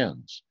their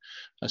sins.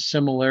 A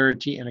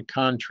similarity and a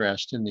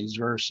contrast in these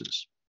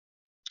verses.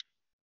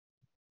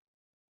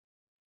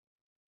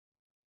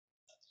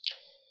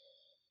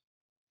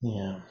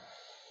 Yeah.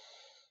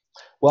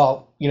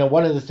 Well,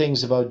 one of the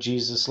things about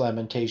Jesus'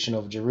 lamentation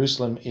of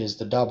Jerusalem is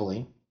the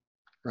doubling.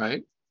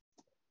 Right.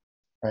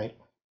 Right.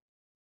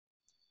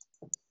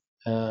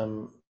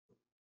 And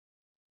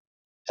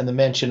the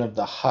mention of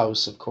the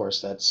house, of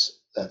course, that's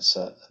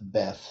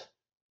Beth.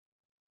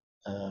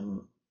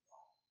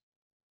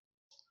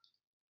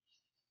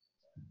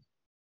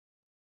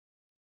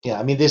 Yeah,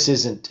 I mean, this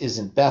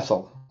isn't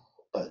Bethel,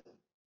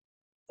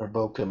 or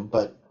Bochum,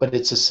 but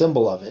it's a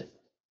symbol of it.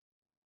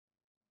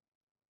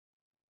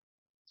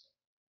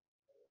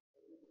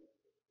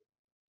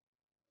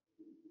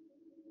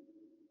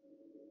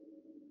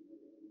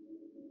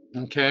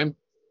 Okay.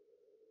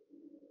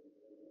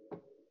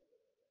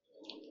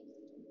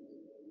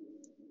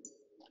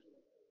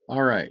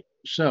 All right.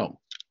 So,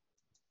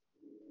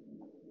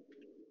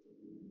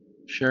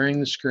 sharing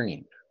the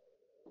screen.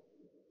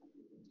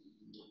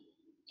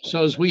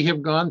 So as we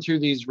have gone through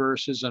these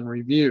verses on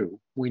review,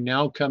 we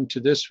now come to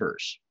this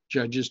verse,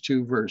 Judges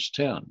 2, verse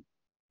 10.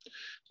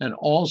 And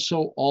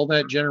also all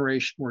that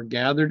generation were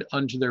gathered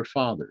unto their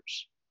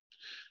fathers.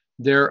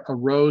 There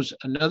arose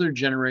another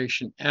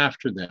generation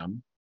after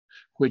them,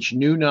 which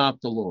knew not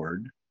the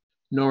Lord,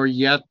 nor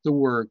yet the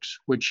works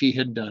which he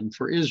had done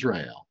for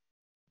Israel.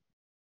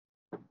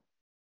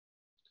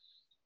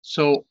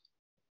 So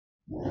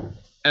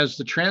as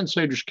the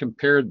translators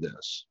compared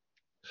this,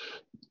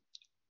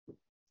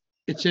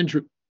 it's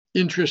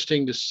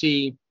interesting to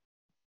see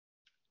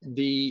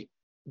the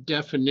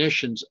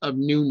definitions of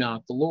knew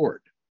not the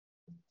Lord.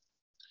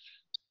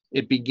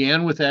 It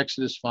began with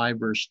Exodus 5,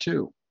 verse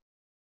 2.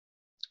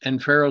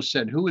 And Pharaoh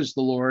said, who is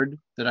the Lord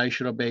that I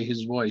should obey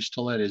his voice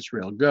to let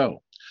Israel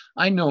go?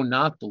 I know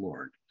not the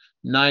Lord,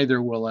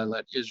 neither will I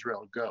let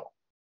Israel go.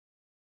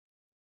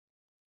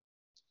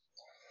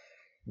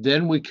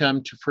 Then we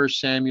come to 1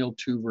 Samuel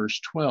 2, verse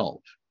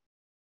 12.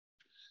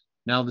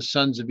 Now the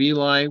sons of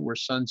Eli were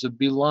sons of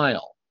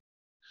Belial.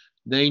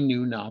 They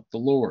knew not the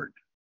Lord.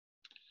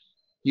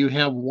 You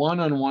have one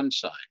on one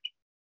side,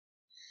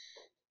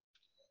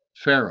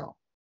 Pharaoh,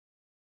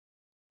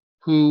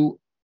 who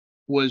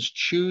was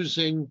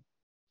choosing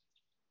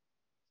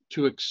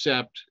to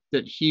accept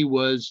that he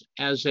was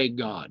as a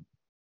god.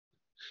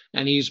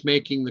 And he's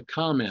making the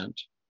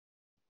comment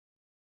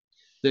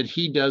that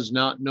he does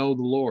not know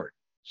the Lord.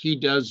 He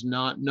does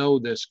not know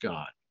this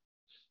God.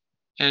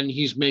 And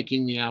he's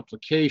making the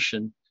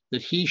application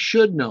that he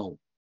should know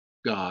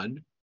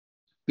God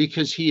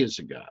because he is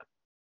a God.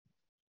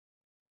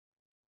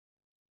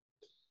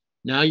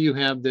 Now you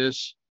have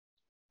this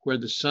where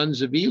the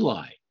sons of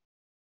Eli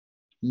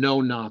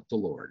know not the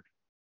Lord.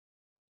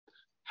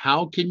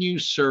 How can you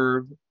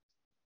serve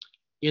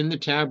in the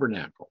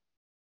tabernacle,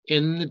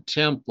 in the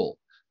temple,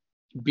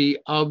 be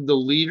of the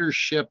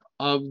leadership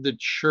of the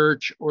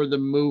church or the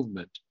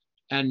movement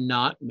and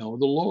not know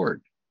the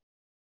Lord?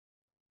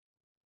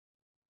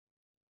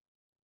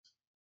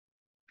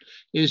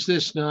 Is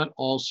this not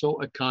also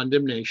a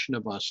condemnation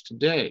of us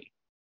today?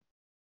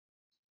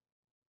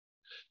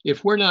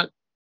 If we're not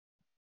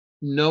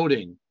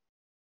noting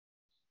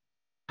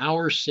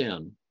our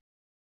sin,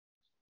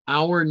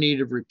 our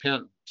need of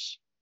repentance,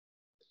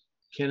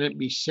 can it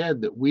be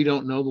said that we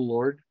don't know the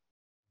Lord?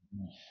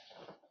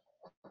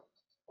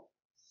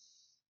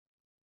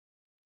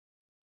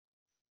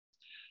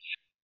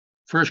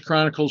 First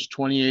Chronicles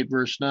 28,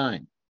 verse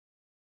 9.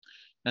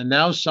 And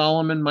thou,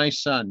 Solomon, my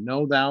son,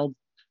 know thou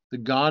the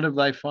God of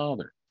thy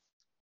father,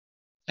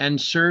 and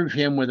serve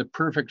him with a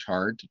perfect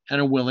heart and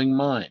a willing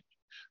mind.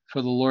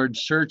 For the Lord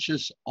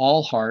searcheth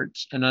all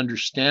hearts and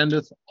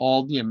understandeth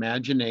all the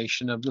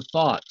imagination of the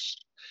thoughts.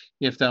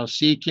 If thou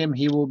seek him,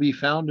 he will be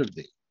found of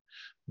thee.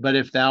 But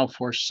if thou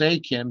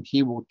forsake him,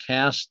 he will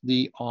cast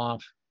thee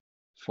off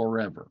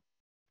forever.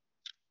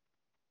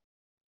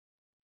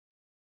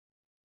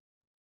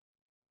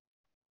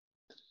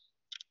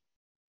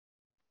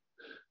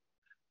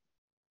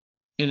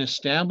 In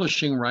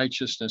establishing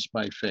righteousness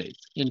by faith,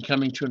 in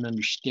coming to an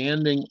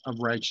understanding of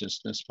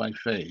righteousness by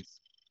faith,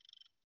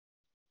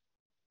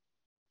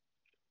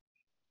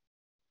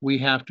 we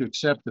have to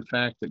accept the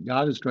fact that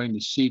God is going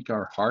to seek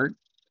our heart,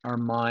 our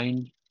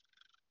mind,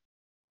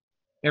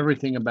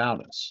 everything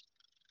about us.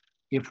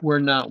 If we're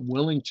not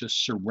willing to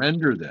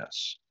surrender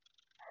this,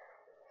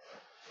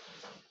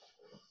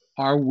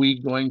 are we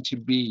going to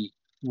be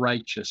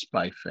righteous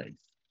by faith?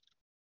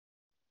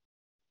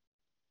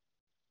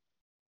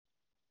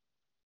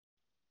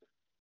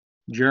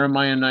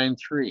 Jeremiah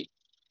 9:3.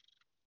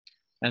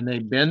 And they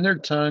bend their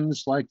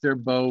tongues like their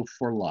bow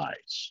for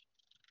lies,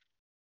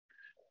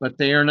 but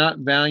they are not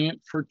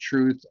valiant for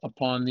truth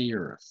upon the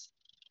earth.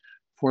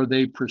 For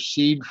they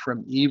proceed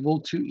from evil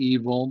to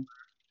evil,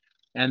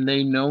 and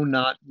they know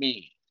not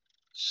me,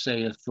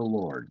 saith the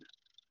Lord.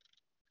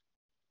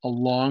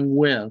 Along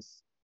with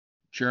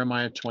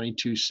Jeremiah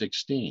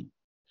 22:16.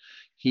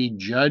 He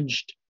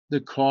judged the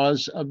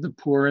cause of the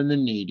poor and the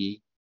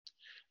needy.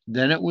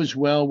 Then it was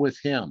well with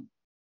him.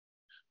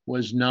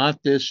 Was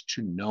not this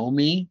to know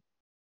me,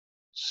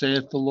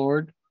 saith the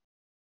Lord?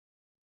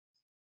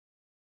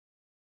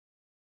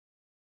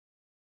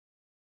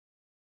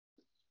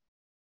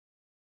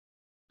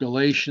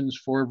 Galatians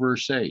 4,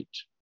 verse 8.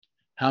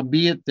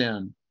 Howbeit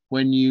then,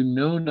 when you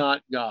know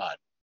not God,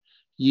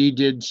 ye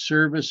did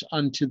service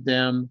unto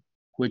them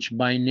which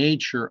by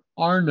nature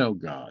are no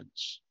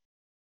gods.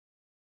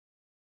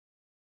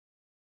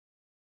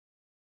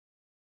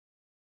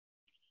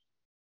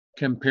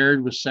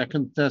 Compared with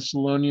 2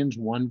 Thessalonians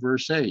 1,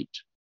 verse 8.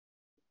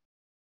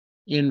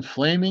 In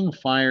flaming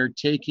fire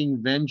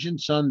taking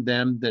vengeance on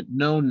them that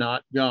know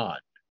not God,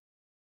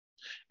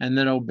 and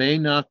that obey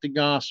not the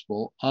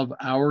gospel of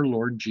our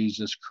Lord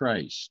Jesus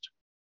Christ.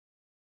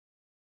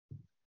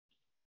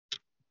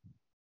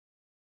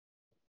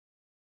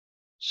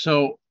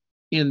 So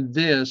in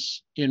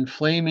this, in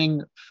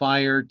flaming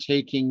fire,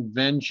 taking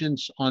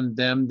vengeance on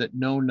them that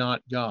know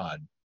not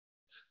God.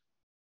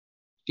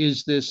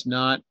 Is this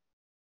not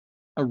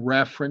a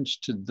reference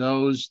to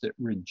those that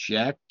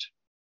reject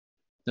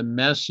the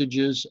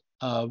messages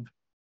of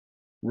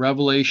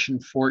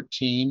Revelation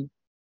 14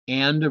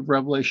 and of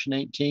Revelation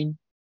 18?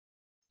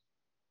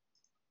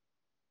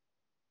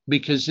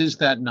 Because is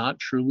that not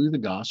truly the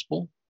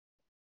gospel?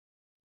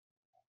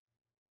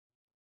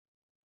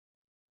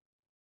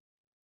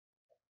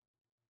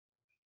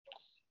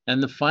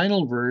 And the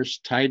final verse,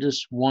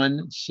 Titus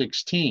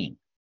 1:16,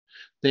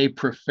 they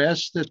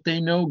profess that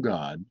they know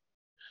God,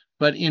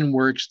 but in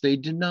works they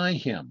deny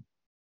him,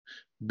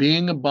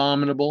 being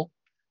abominable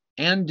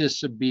and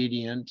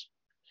disobedient,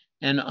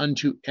 and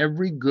unto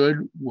every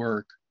good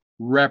work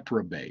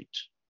reprobate.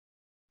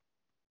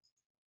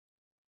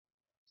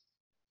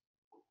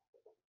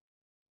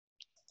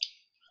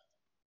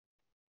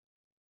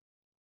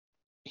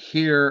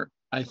 Here,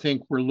 I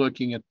think we're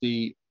looking at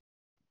the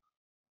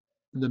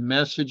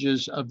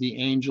messages of the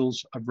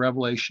angels of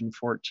Revelation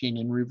 14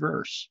 in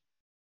reverse.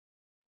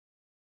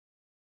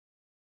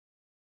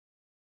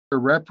 For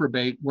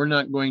reprobate, we're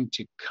not going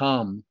to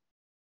come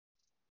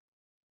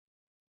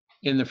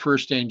in the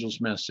first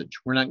angel's message.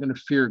 We're not going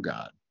to fear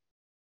God.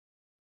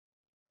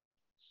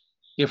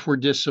 If we're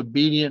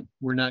disobedient,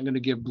 we're not going to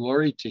give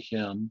glory to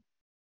him.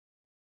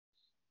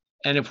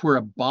 And if we're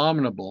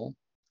abominable,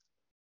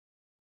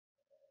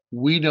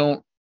 we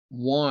don't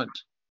want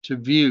to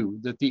view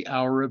that the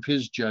hour of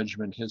his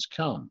judgment has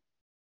come.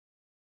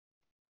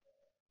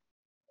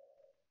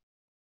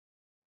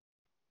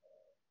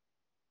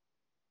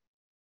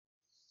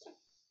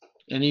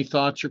 Any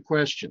thoughts or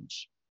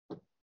questions?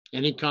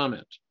 Any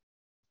comment?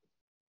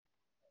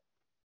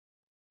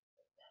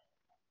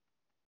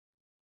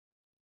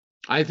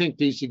 I think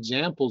these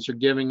examples are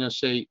giving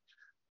us a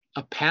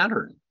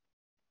pattern.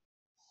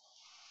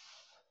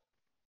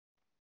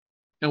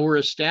 And we're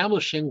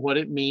establishing what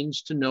it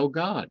means to know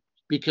God,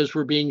 because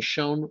we're being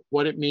shown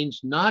what it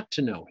means not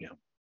to know him.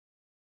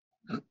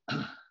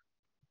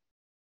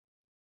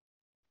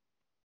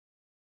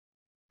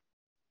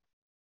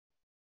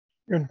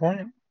 Good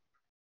point.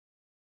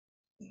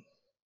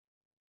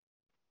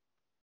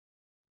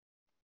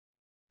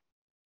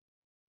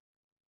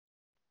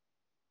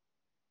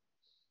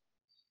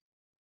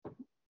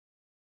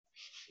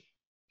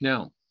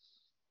 Now,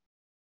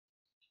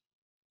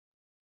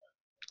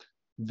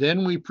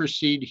 then we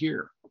proceed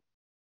here.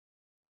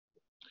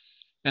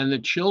 And the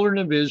children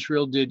of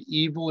Israel did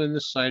evil in the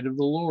sight of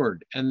the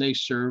Lord, and they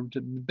served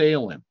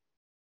Baalim.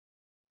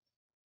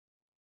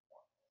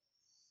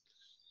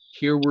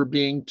 Here we're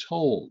being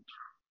told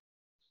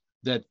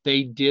that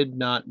they did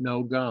not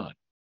know God.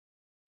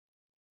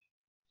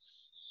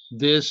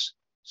 This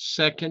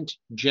second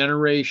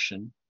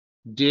generation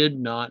did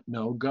not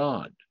know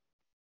God.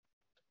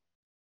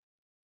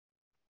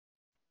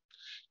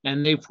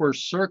 And they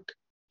forsook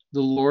the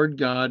Lord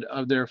God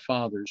of their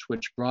fathers,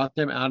 which brought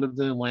them out of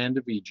the land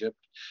of Egypt,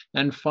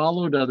 and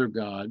followed other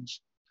gods,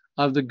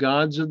 of the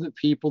gods of the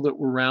people that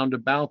were round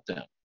about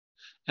them,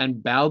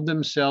 and bowed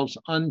themselves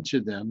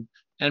unto them,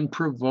 and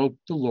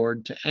provoked the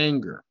Lord to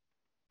anger.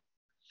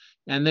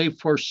 And they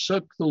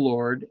forsook the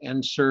Lord,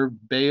 and served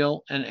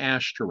Baal and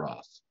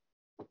Ashtaroth.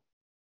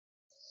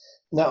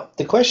 Now,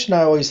 the question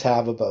I always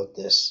have about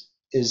this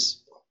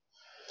is,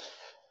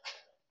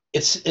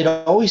 it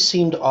always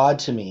seemed odd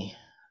to me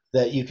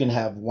that you can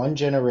have one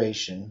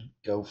generation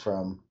go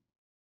from,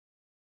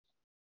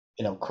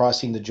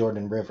 crossing the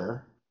Jordan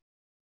River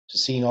to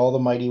seeing all the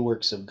mighty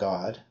works of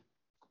God,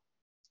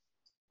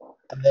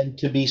 and then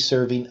to be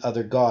serving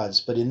other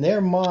gods. But in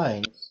their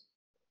minds,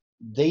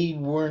 they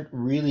weren't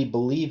really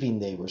believing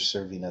they were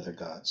serving other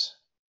gods.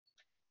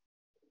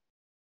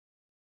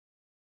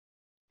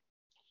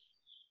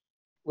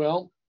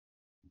 Well,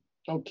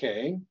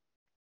 okay.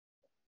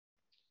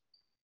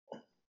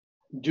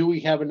 Do we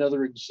have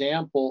another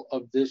example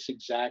of this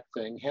exact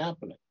thing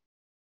happening?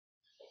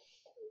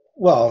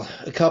 Well,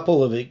 a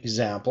couple of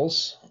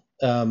examples.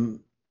 The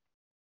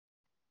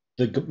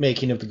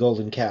making of the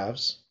golden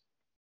calves.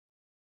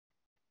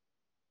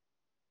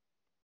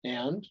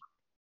 And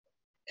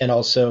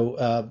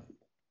also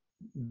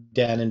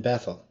Dan and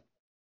Bethel.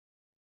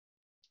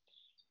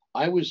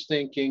 I was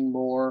thinking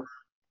more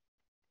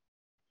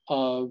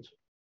of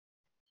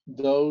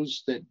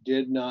those that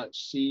did not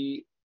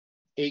see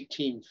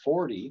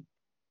 1840.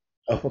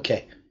 Oh,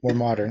 okay. More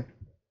modern.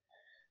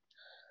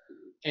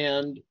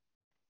 And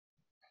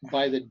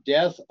by the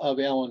death of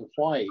Ellen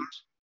White,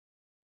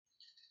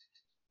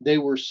 they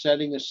were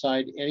setting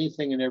aside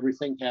anything and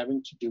everything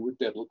having to do with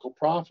biblical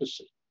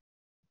prophecy.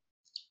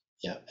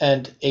 Yeah,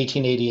 and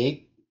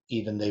 1888,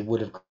 even, they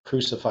would have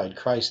crucified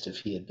Christ if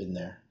he had been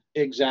there.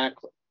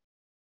 Exactly.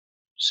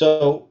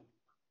 So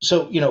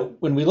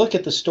when we look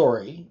at the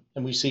story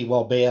and we see,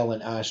 well, Baal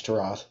and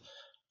Ashtaroth,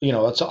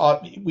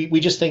 we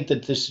just think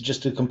that this is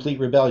just a complete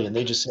rebellion.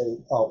 They just say,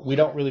 oh, we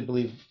don't really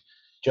believe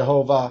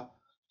Jehovah,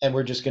 and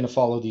we're just going to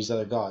follow these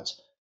other gods.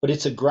 But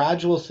it's a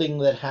gradual thing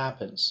that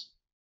happens.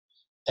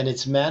 and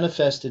it's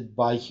manifested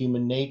by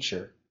human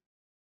nature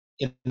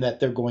in that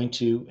they're going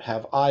to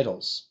have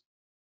idols.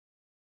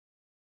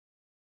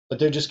 But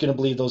they're just going to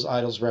believe those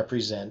idols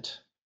represent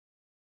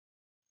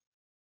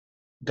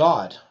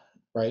God,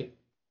 right?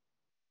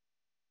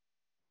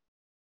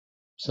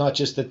 It's not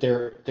just that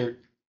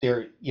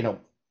they're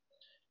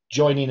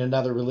joining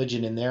another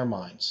religion in their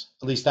minds.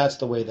 At least that's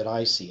the way that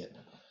I see it.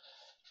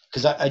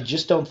 Because I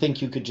just don't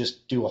think you could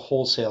just do a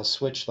wholesale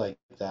switch like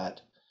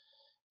that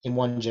in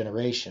one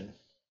generation.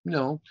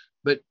 No,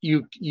 but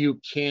you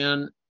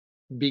can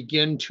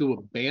begin to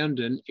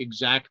abandon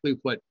exactly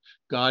what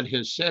God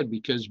has said,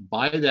 because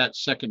by that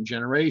second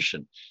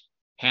generation,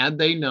 had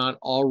they not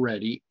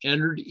already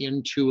entered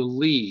into a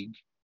league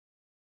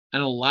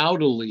and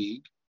allowed a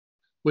league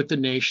with the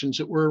nations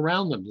that were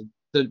around them,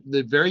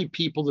 the very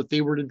people that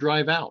they were to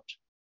drive out?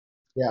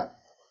 Yeah.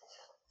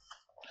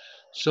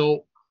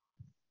 So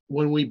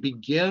when we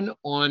begin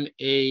on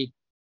a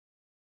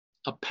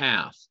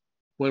path,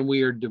 when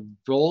we are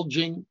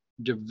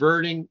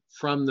diverting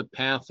from the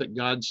path that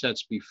God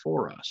sets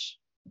before us,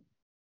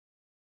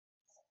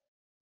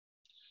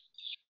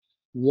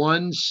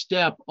 one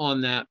step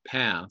on that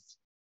path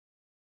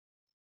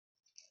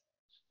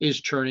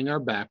is turning our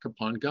back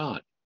upon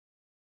God.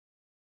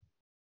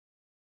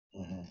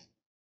 Mm-hmm.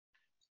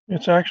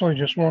 It's actually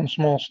just one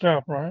small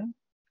step, right?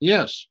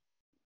 Yes.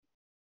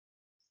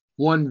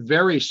 One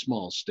very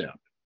small step.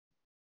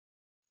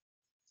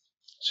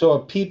 So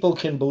people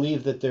can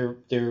believe that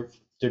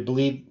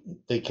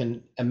they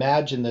can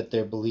imagine that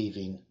they're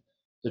believing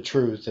the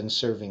truth and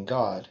serving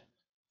God.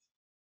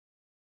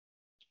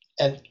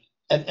 And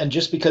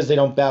just because they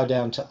don't bow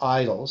down to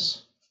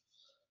idols,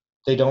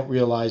 they don't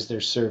realize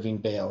they're serving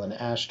Baal and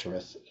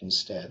Ashtoreth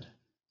instead.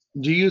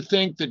 Do you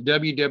think that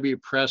W.W.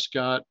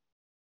 Prescott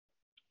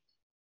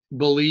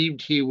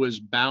believed he was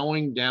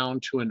bowing down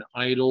to an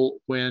idol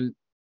when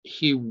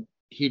he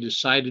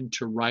decided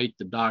to write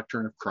the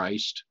Doctrine of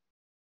Christ?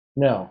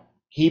 No,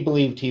 he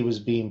believed he was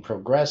being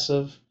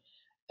progressive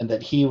and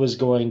that he was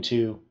going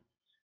to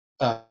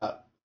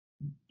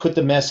put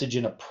the message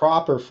in a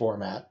proper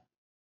format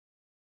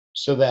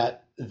so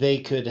that they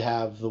could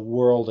have the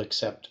world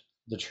accept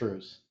the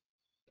truth.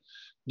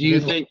 Do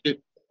you think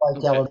that,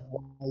 like Ellen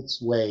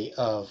White's way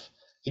of,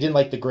 he didn't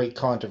like the great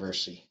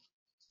controversy.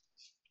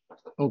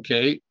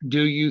 okay,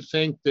 do you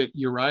think that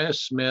Uriah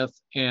Smith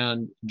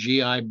and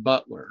G.I.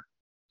 Butler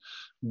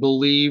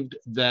believed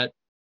that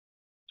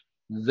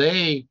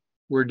they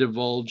were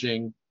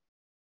divulging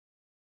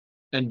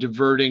and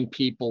diverting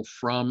people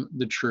from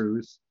the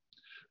truth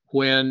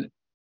when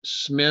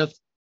Smith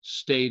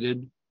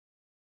stated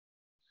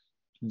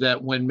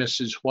that when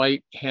Mrs.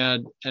 White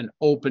had an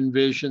open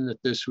vision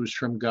that this was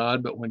from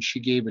God, but when she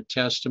gave a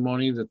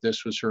testimony that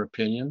this was her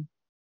opinion?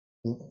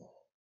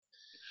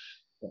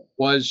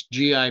 Was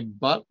G.I.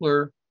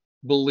 Butler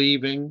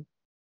believing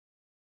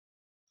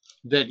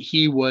that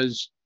he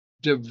was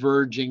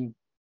diverging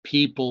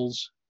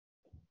people's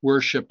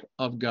worship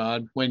of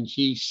God when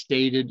he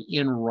stated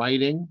in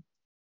writing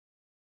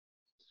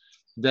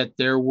that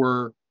there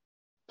were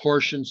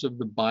portions of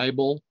the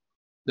Bible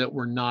that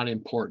were not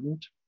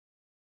important?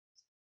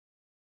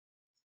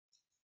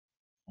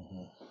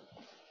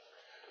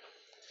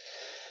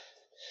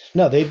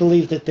 No, they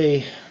believed that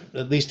they,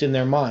 at least in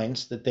their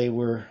minds, that they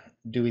were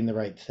doing the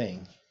right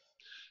thing.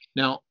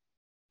 Now,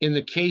 in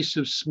the case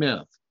of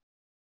Smith,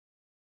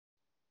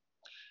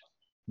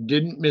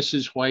 didn't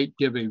Mrs. White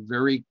give a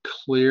very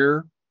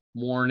clear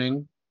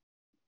warning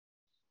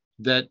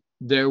that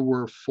there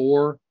were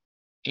 4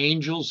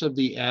 angels of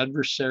the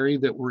adversary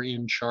that were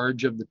in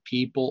charge of the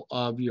people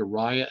of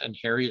Uriah and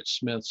Harriet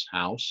Smith's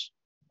house?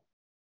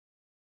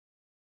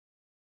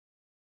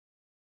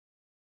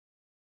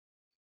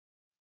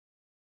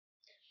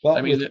 Well,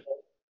 I mean,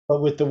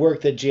 with the work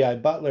that G.I.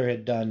 Butler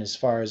had done as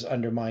far as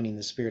undermining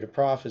the spirit of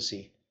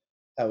prophecy,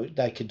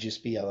 that could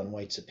just be Ellen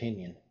White's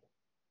opinion.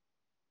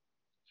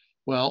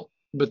 Well,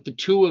 but the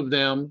two of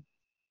them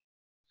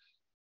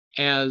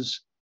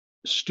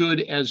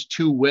stood as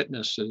 2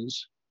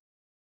 witnesses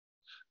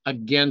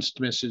against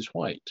Mrs.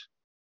 White.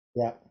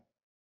 Yeah.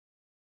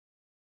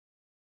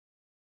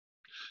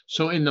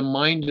 So in the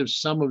mind of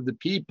some of the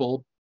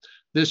people,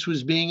 this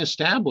was being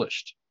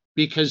established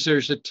because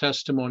there's a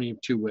testimony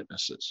of 2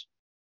 witnesses.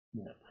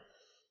 Yeah.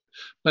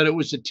 But it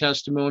was a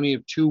testimony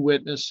of 2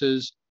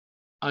 witnesses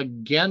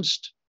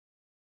against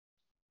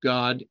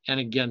God and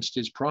against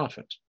his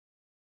prophet.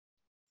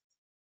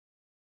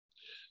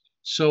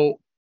 So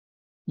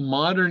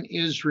modern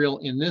Israel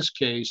in this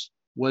case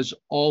was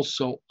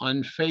also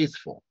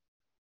unfaithful,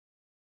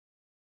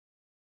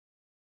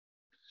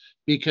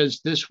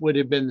 because this would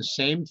have been the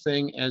same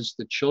thing as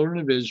the children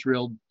of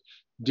Israel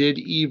did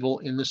evil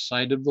in the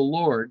sight of the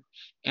Lord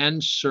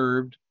and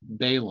served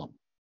Balaam.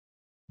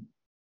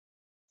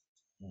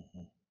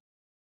 Mm-hmm.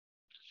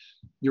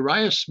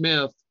 Uriah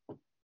Smith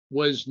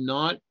was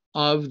not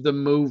of the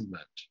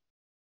movement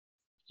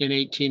in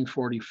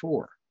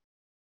 1844.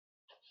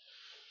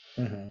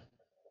 Mm-hmm.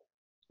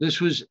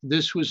 This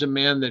was a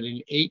man that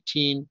in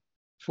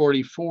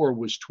 1844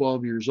 was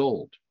 12 years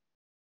old.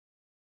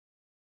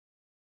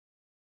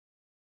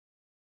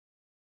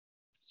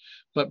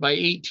 but by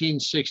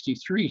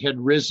 1863 had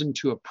risen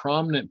to a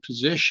prominent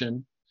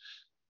position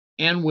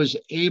and was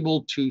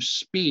able to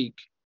speak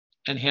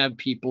and have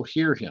people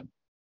hear him.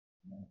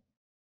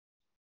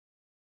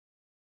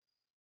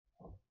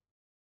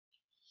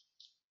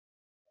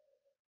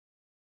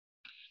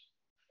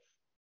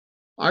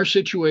 Our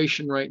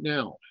situation right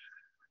now,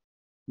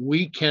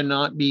 we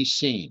cannot be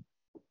seen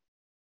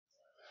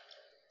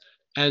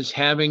as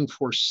having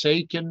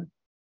forsaken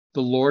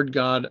the Lord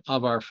God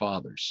of our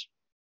fathers,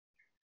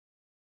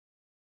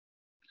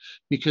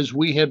 because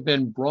we have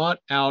been brought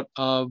out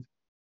of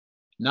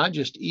not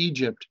just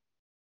Egypt,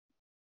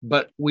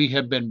 but we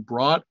have been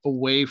brought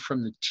away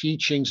from the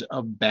teachings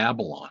of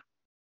Babylon.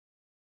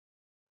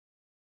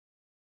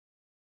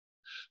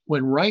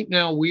 When right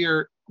now we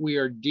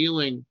are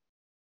dealing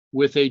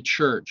with a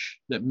church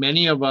that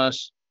many of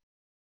us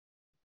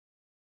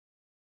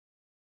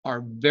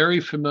are very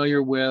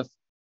familiar with,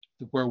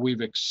 where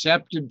we've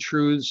accepted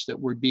truths that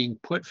were being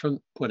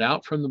put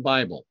out from the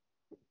Bible.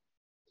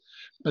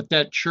 But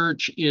that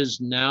church is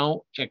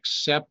now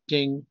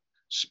accepting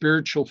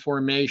spiritual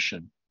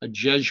formation, a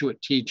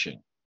Jesuit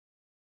teaching.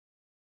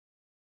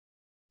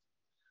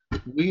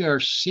 We are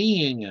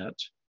seeing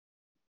it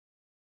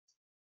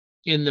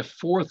in the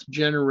fourth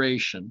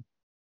generation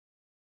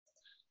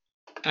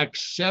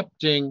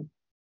accepting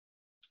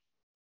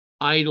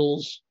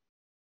idols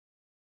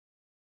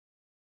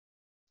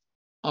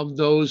of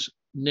those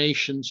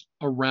nations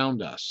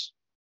around us.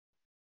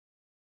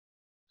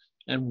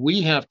 And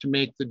we have to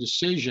make the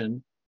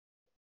decision,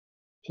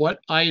 what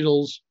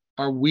idols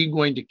are we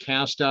going to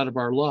cast out of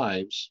our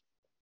lives?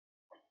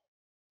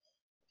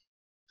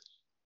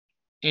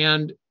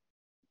 And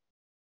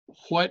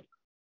what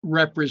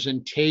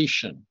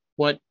representation,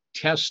 what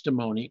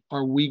testimony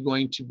are we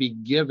going to be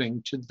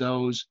giving to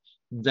those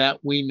that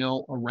we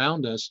know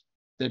around us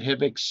that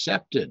have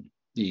accepted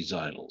these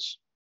idols?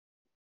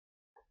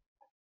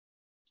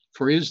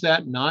 For is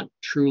that not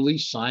truly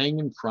sighing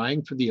and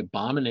crying for the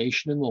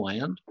abomination in the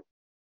land?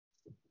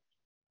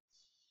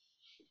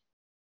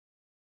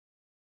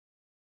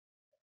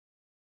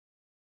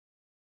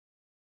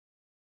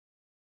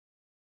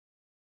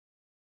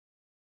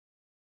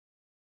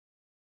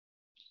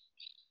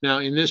 Now,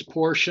 in this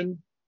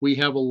portion, we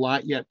have a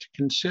lot yet to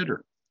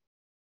consider.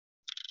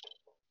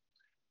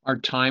 Our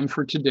time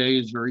for today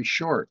is very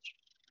short.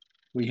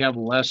 We have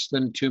less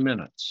than 2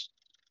 minutes.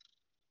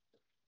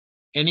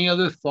 Any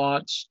other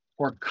thoughts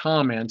or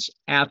comments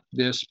at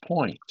this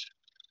point?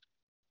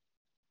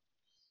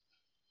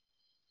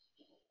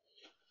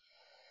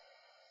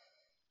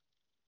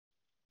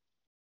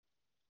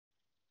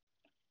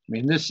 I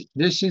mean,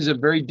 this is a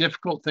very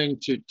difficult thing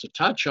to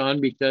touch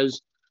on,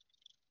 because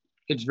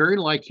it's very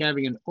like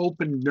having an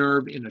open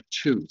nerve in a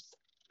tooth.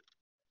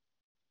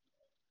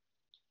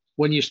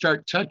 When you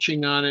start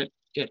touching on it,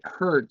 it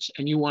hurts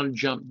and you want to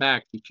jump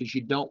back because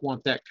you don't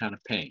want that kind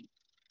of pain.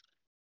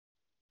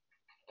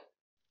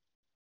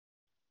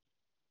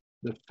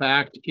 The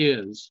fact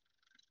is,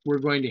 we're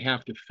going to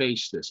have to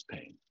face this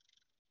pain.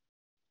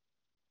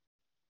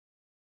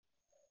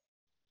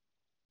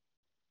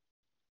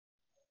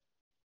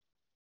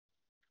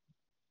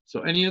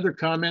 So any other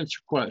comments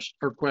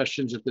or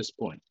questions at this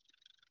point?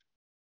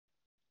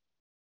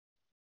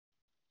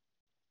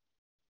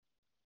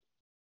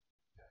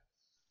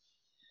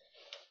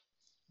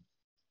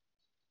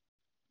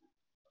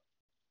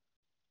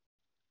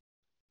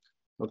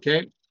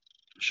 Okay,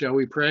 shall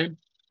we pray?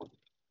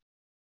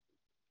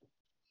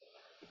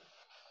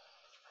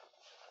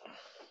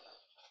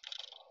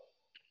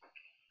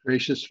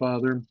 Gracious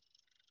Father,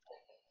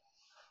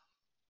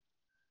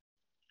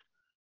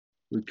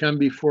 we come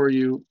before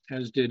you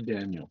as did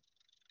Daniel.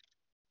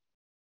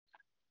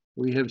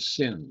 We have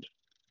sinned.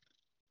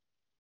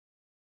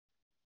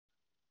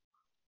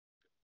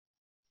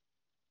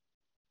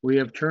 We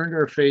have turned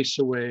our face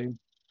away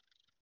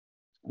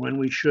when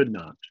we should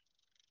not.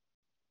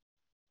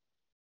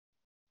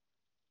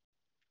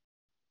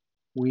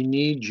 We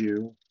need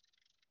you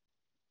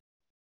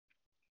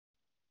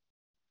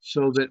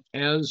so that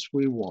as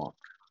we walk,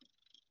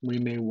 we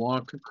may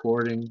walk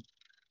according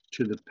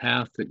to the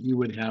path that you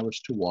would have us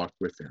to walk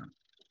within.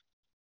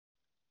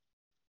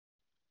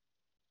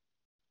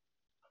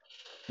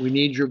 We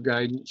need your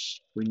guidance.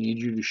 We need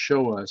you to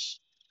show us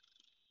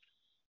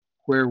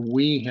where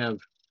we have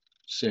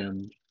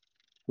sinned,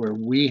 where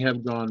we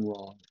have gone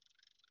wrong,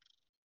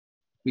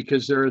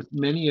 because there are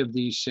many of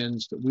these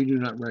sins that we do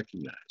not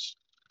recognize.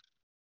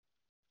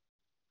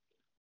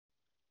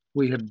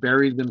 We have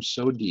buried them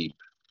so deep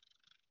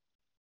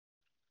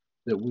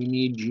that we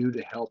need you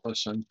to help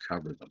us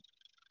uncover them.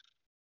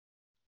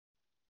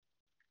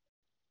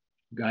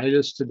 Guide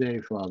us today,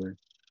 Father.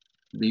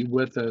 Be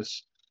with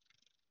us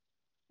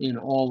in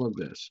all of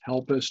this.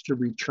 Help us to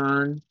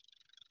return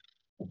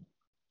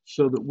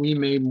so that we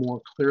may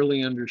more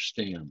clearly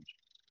understand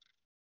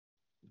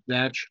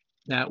that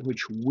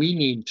which we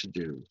need to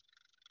do,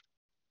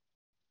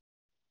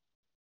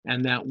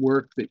 and that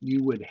work that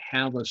you would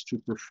have us to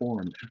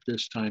perform at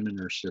this time in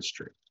Earth's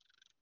history.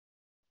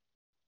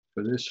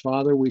 For this,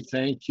 Father, we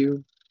thank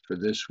you. For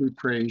this, we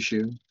praise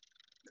you.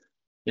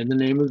 In the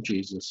name of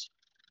Jesus,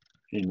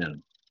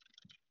 amen.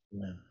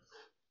 Amen.